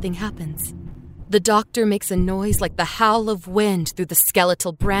 Nothing happens. The doctor makes a noise like the howl of wind through the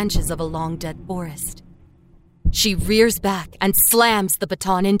skeletal branches of a long-dead forest. She rears back and slams the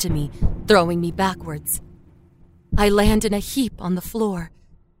baton into me, throwing me backwards. I land in a heap on the floor,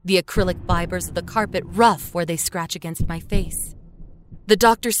 the acrylic fibers of the carpet rough where they scratch against my face. The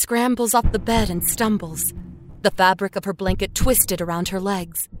doctor scrambles off the bed and stumbles, the fabric of her blanket twisted around her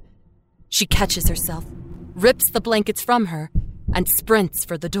legs. She catches herself, rips the blankets from her, and sprints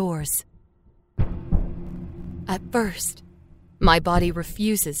for the doors. At first, my body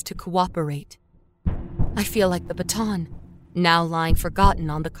refuses to cooperate. I feel like the baton, now lying forgotten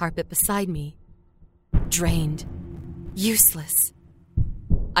on the carpet beside me. Drained, useless.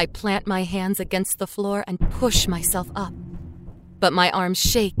 I plant my hands against the floor and push myself up, but my arms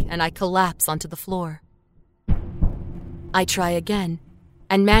shake and I collapse onto the floor. I try again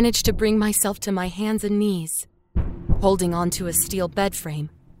and manage to bring myself to my hands and knees. Holding onto a steel bed frame,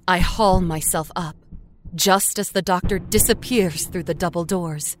 I haul myself up, just as the doctor disappears through the double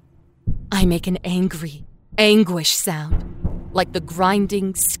doors. I make an angry, anguish sound, like the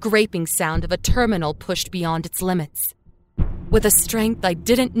grinding, scraping sound of a terminal pushed beyond its limits. With a strength I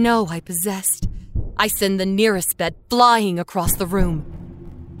didn't know I possessed, I send the nearest bed flying across the room.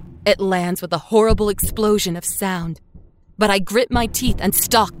 It lands with a horrible explosion of sound, but I grit my teeth and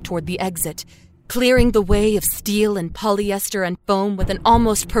stalk toward the exit, clearing the way of steel and polyester and foam with an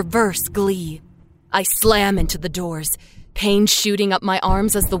almost perverse glee. I slam into the doors, pain shooting up my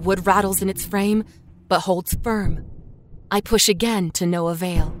arms as the wood rattles in its frame, but holds firm. I push again to no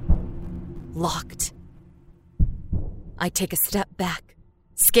avail. Locked. I take a step back,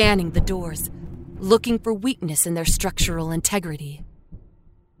 scanning the doors, looking for weakness in their structural integrity.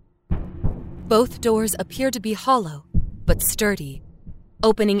 Both doors appear to be hollow, but sturdy,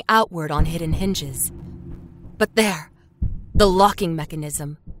 opening outward on hidden hinges. But there, The locking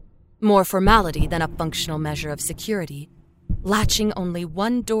mechanism. More formality than a functional measure of security, latching only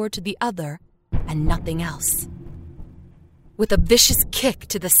one door to the other and nothing else. With a vicious kick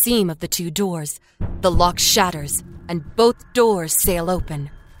to the seam of the two doors, the lock shatters and both doors sail open.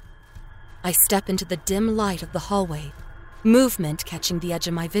 I step into the dim light of the hallway, movement catching the edge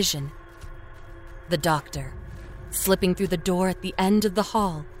of my vision. The doctor, slipping through the door at the end of the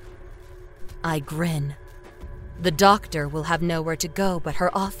hall. I grin. The doctor will have nowhere to go but her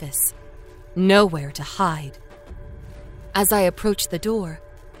office, nowhere to hide. As I approach the door,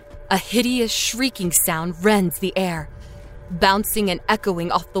 a hideous shrieking sound rends the air, bouncing and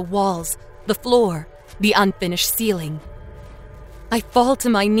echoing off the walls, the floor, the unfinished ceiling. I fall to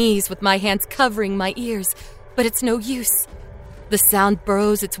my knees with my hands covering my ears, but it's no use. The sound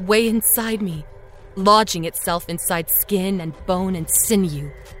burrows its way inside me, lodging itself inside skin and bone and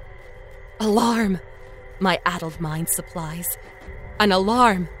sinew. Alarm, my addled mind supplies. An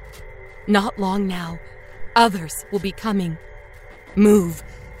alarm. Not long now. Others will be coming. Move.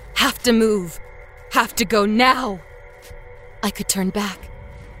 Have to move. Have to go now. I could turn back,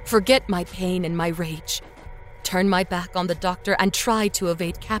 forget my pain and my rage, turn my back on the doctor and try to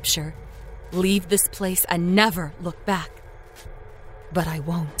evade capture, leave this place and never look back. But I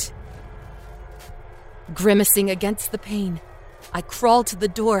won't. Grimacing against the pain, I crawl to the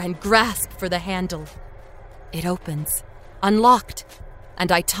door and grasp for the handle. It opens, unlocked,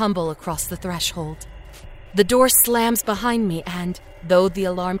 and I tumble across the threshold. The door slams behind me and, though the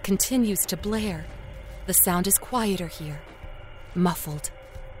alarm continues to blare, the sound is quieter here. Muffled,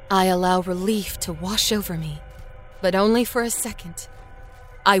 I allow relief to wash over me, but only for a second.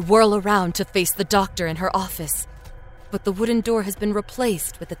 I whirl around to face the doctor in her office, but the wooden door has been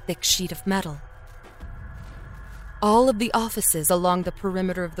replaced with a thick sheet of metal. All of the offices along the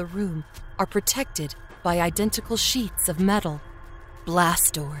perimeter of the room are protected by identical sheets of metal,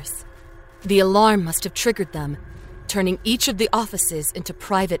 blast doors. The alarm must have triggered them, turning each of the offices into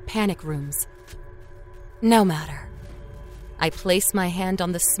private panic rooms. No matter. I place my hand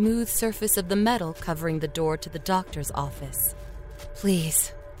on the smooth surface of the metal covering the door to the doctor's office.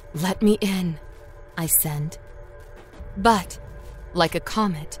 Please, let me in, I send. But, like a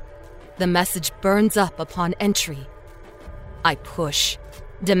comet, the message burns up upon entry. I push,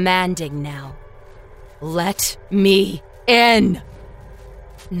 demanding now. Let me in!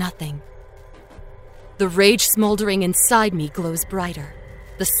 Nothing. The rage smoldering inside me glows brighter,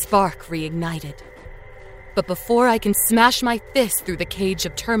 the spark reignited. But before I can smash my fist through the cage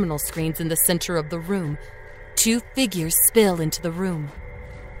of terminal screens in the center of the room, two figures spill into the room.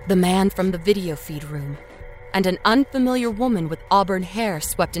 The man from the video feed room, and an unfamiliar woman with auburn hair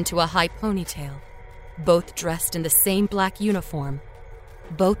swept into a high ponytail, both dressed in the same black uniform.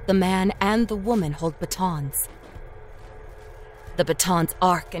 Both the man and the woman hold batons. The batons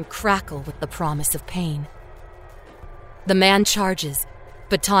arc and crackle with the promise of pain. The man charges,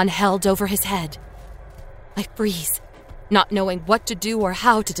 baton held over his head. I freeze, not knowing what to do or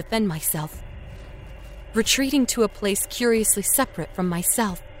how to defend myself. Retreating to a place curiously separate from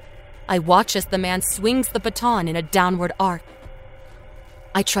myself, I watch as the man swings the baton in a downward arc.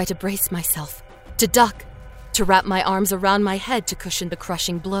 I try to brace myself, to duck, to wrap my arms around my head to cushion the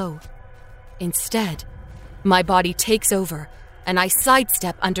crushing blow. Instead, my body takes over, and I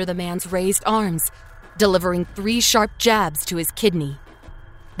sidestep under the man's raised arms, delivering 3 sharp jabs to his kidney.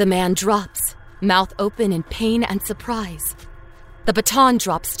 The man drops, mouth open in pain and surprise. The baton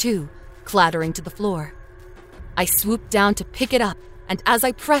drops too, clattering to the floor. I swoop down to pick it up, and as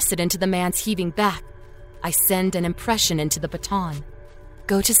I press it into the man's heaving back, I send an impression into the baton.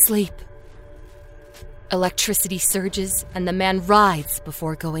 Go to sleep. Electricity surges, and the man writhes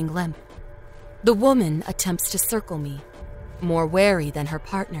before going limp. The woman attempts to circle me, more wary than her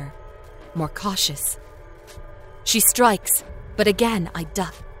partner, more cautious. She strikes, but again I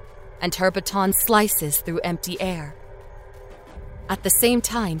duck, and her baton slices through empty air. At the same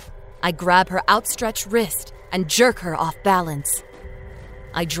time, I grab her outstretched wrist and jerk her off balance.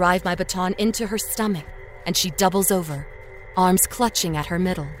 I drive my baton into her stomach, and she doubles over, arms clutching at her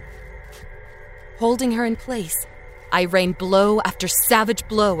middle. Holding her in place, I rain blow after savage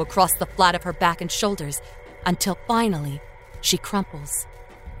blow across the flat of her back and shoulders, until finally, she crumples.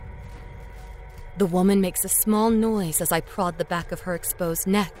 The woman makes a small noise as I prod the back of her exposed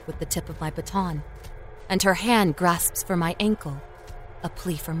neck with the tip of my baton, and her hand grasps for my ankle, a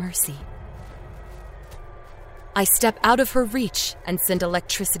plea for mercy. I step out of her reach and send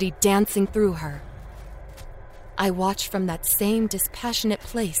electricity dancing through her. I watch from that same dispassionate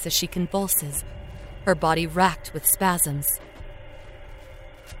place as she convulses, her body racked with spasms.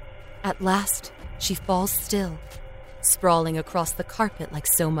 At last, she falls still, sprawling across the carpet like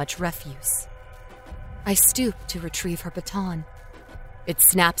so much refuse. I stoop to retrieve her baton. It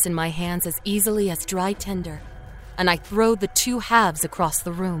snaps in my hands as easily as dry tinder, and I throw the two halves across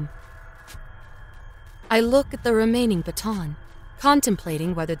the room. I look at the remaining baton,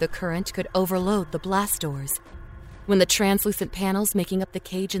 contemplating whether the current could overload the blast doors, when the translucent panels making up the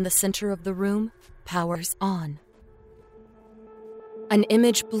cage in the center of the room powers on. An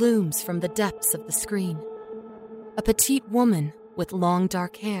image blooms from the depths of the screen. A petite woman with long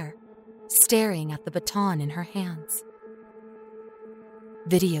dark hair, staring at the baton in her hands.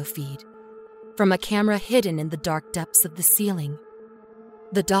 Video feed from a camera hidden in the dark depths of the ceiling.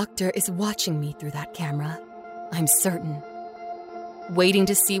 The doctor is watching me through that camera, I'm certain, waiting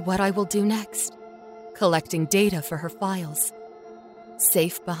to see what I will do next, collecting data for her files.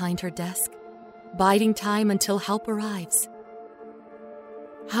 Safe behind her desk, biding time until help arrives.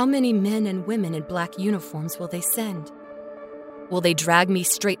 How many men and women in black uniforms will they send? Will they drag me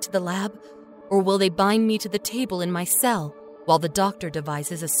straight to the lab, or will they bind me to the table in my cell while the doctor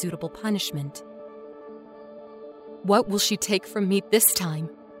devises a suitable punishment? What will she take from me this time?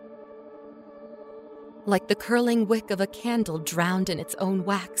 Like the curling wick of a candle drowned in its own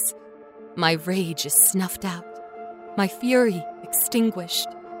wax, my rage is snuffed out, my fury extinguished.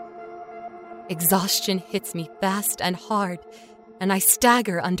 Exhaustion hits me fast and hard, and I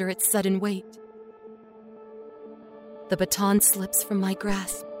stagger under its sudden weight. The baton slips from my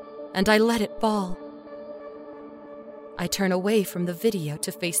grasp, and I let it fall. I turn away from the video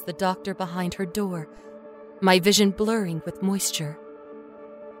to face the doctor behind her door, my vision blurring with moisture.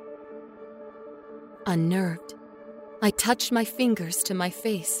 Unnerved, I touch my fingers to my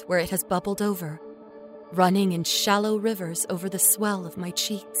face where it has bubbled over, running in shallow rivers over the swell of my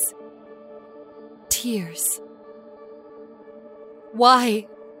cheeks. Tears. Why?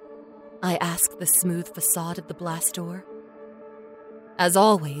 I ask the smooth facade of the blast door. As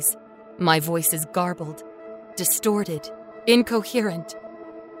always, my voice is garbled, distorted, incoherent,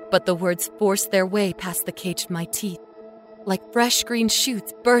 but the words force their way past the cage of my teeth, like fresh green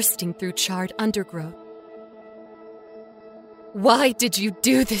shoots bursting through charred undergrowth. Why did you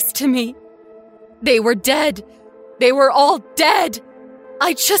do this to me? They were dead. They were all dead.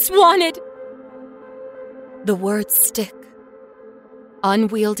 I just wanted... The words stick,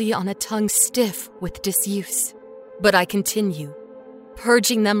 unwieldy on a tongue stiff with disuse, but I continue,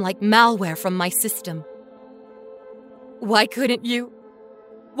 purging them like malware from my system. Why couldn't you?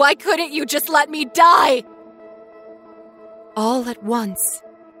 Why couldn't you just let me die? All at once,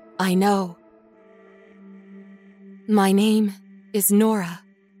 I know. My name is Nora.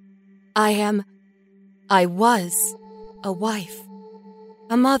 I was a wife,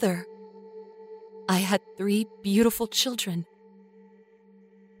 a mother. I had 3 beautiful children.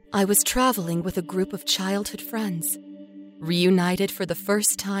 I was traveling with a group of childhood friends, reunited for the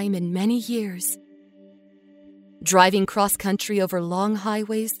first time in many years. Driving cross-country over long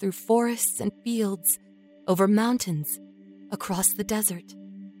highways through forests and fields, over mountains, across the desert.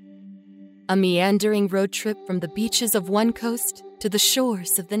 A meandering road trip from the beaches of one coast to the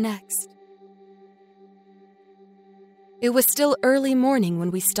shores of the next. It was still early morning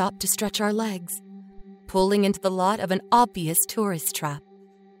when we stopped to stretch our legs, pulling into the lot of an obvious tourist trap,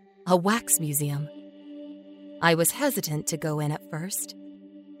 a wax museum. I was hesitant to go in at first.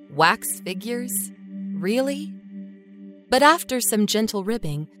 Wax figures? Really? But after some gentle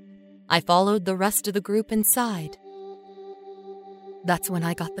ribbing, I followed the rest of the group inside. That's when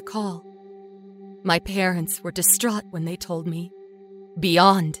I got the call. My parents were distraught when they told me.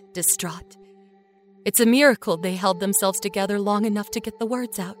 Beyond distraught. It's a miracle they held themselves together long enough to get the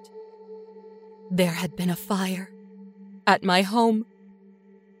words out. There had been a fire. At my home.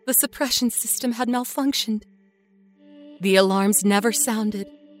 The suppression system had malfunctioned. The alarms never sounded,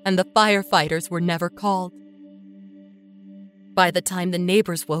 and the firefighters were never called. By the time the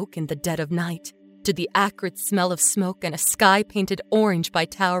neighbors woke in the dead of night, to the acrid smell of smoke and a sky painted orange by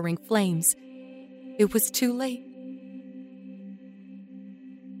towering flames, it was too late.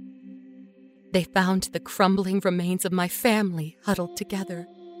 They found the crumbling remains of my family huddled together,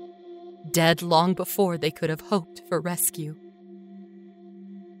 dead long before they could have hoped for rescue.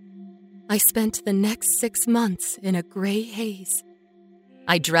 I spent the next 6 months in a gray haze.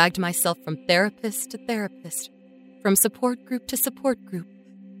 I dragged myself from therapist to therapist, from support group to support group,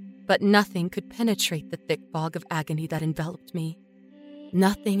 but nothing could penetrate the thick fog of agony that enveloped me.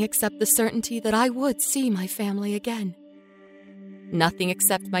 Nothing except the certainty that I would see my family again. Nothing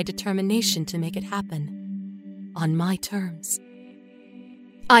except my determination to make it happen, on my terms.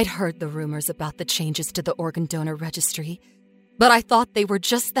 I'd heard the rumors about the changes to the organ donor registry, but I thought they were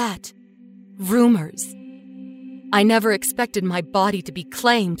just that, rumors. I never expected my body to be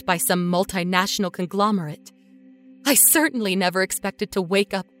claimed by some multinational conglomerate. I certainly never expected to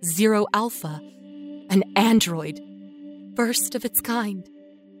wake up Zero Alpha, an android, first of its kind.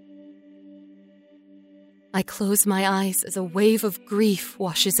 I close my eyes as a wave of grief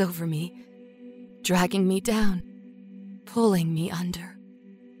washes over me, dragging me down, pulling me under.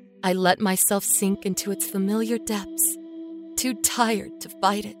 I let myself sink into its familiar depths, too tired to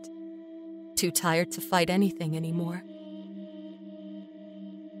fight it, too tired to fight anything anymore.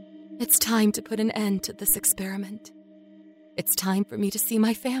 It's time to put an end to this experiment. It's time for me to see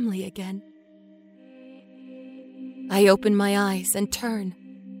my family again. I open my eyes and turn,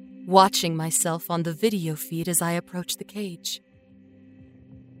 watching myself on the video feed as I approach the cage.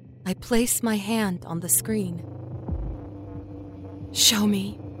 I place my hand on the screen. Show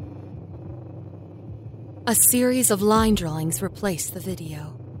me. A series of line drawings replace the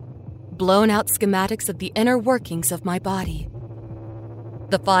video. Blown-out schematics of the inner workings of my body.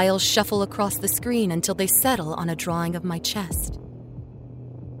 The files shuffle across the screen until they settle on a drawing of my chest.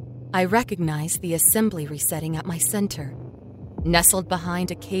 I recognize the assembly resetting at my center, nestled behind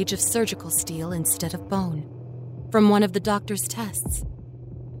a cage of surgical steel instead of bone, from one of the doctor's tests,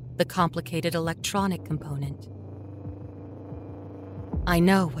 the complicated electronic component. I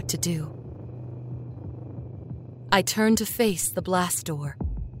know what to do. I turn to face the blast door,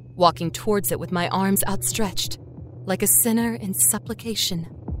 walking towards it with my arms outstretched, like a sinner in supplication.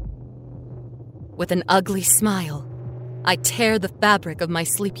 With an ugly smile, I tear the fabric of my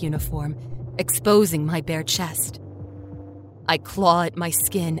sleep uniform, exposing my bare chest. I claw at my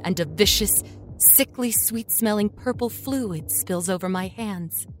skin, and a vicious, sickly sweet-smelling purple fluid spills over my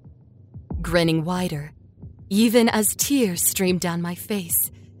hands. Grinning wider, even as tears stream down my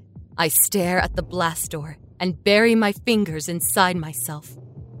face, I stare at the blast door and bury my fingers inside myself.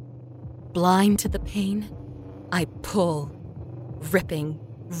 Blind to the pain, I pull, ripping,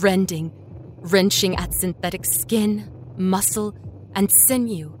 rending, wrenching at synthetic skin, muscle, and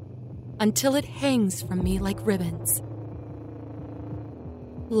sinew until it hangs from me like ribbons.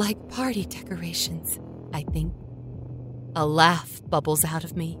 Like party decorations, I think. A laugh bubbles out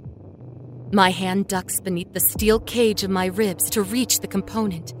of me. My hand ducks beneath the steel cage of my ribs to reach the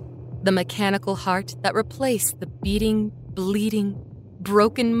component, the mechanical heart that replaced the beating, bleeding,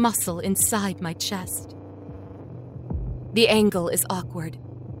 broken muscle inside my chest. The angle is awkward,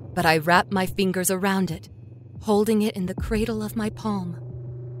 but I wrap my fingers around it, holding it in the cradle of my palm.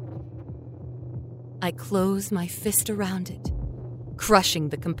 I close my fist around it, crushing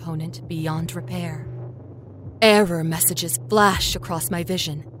the component beyond repair. Error messages flash across my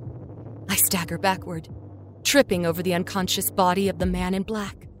vision. I stagger backward, tripping over the unconscious body of the man in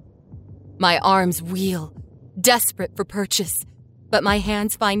black. My arms wheel, desperate for purchase, but my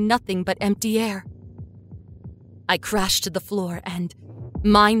hands find nothing but empty air. I crash to the floor and,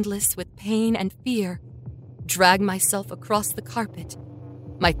 mindless with pain and fear, drag myself across the carpet,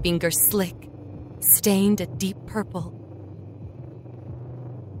 my fingers slick, stained a deep purple.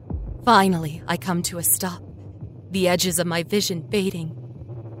 Finally, I come to a stop, the edges of my vision fading.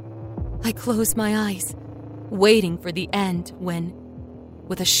 I close my eyes, waiting for the end when,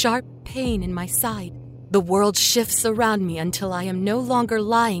 with a sharp pain in my side, the world shifts around me until I am no longer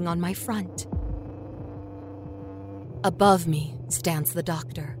lying on my front. Above me stands the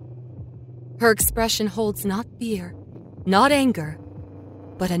doctor. Her expression holds not fear, not anger,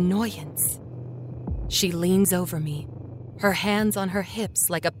 but annoyance. She leans over me, her hands on her hips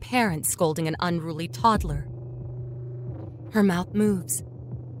like a parent scolding an unruly toddler. Her mouth moves,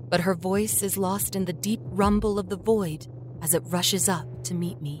 but her voice is lost in the deep rumble of the void as it rushes up to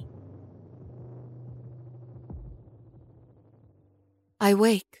meet me. I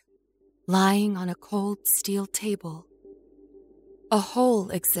wake, lying on a cold steel table. A hole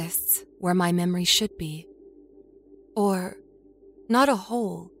exists where my memory should be. Or, not a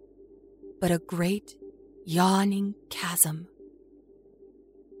hole, but a great, yawning chasm.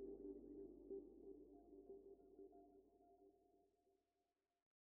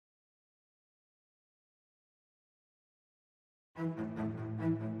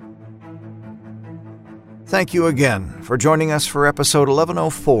 Thank you again for joining us for episode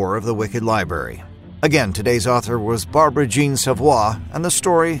 1104 of The Wicked Library. Again, today's author was Barbara Jean Savoie, and the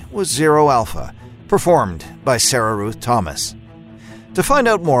story was Zero Alpha, performed by Sarah Ruth Thomas. To find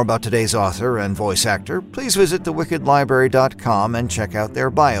out more about today's author and voice actor, please visit thewickedlibrary.com and check out their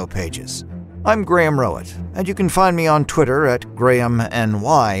bio pages. I'm Graham Rowett, and you can find me on Twitter at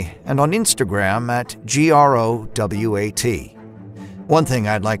GrahamNY and on Instagram at GROWAT. One thing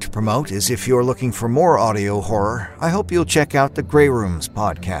I'd like to promote is if you're looking for more audio horror, I hope you'll check out the Grey Rooms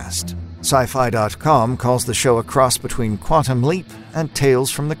podcast. Sci-Fi.com calls the show a cross between Quantum Leap and Tales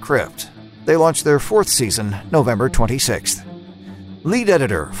from the Crypt. They launched their 4th season November 26th. Lead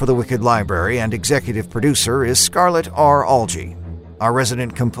editor for The Wicked Library and executive producer is Scarlett R. Algie. Our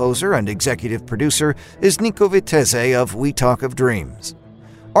resident composer and executive producer is Nico Vitesse of We Talk of Dreams.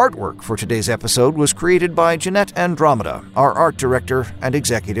 Artwork for today's episode was created by Jeanette Andromeda, our art director and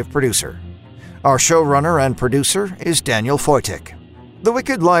executive producer. Our showrunner and producer is Daniel Foytik. The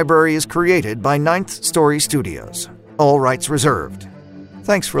Wicked Library is created by Ninth Story Studios. All rights reserved.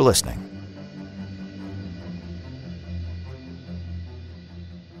 Thanks for listening.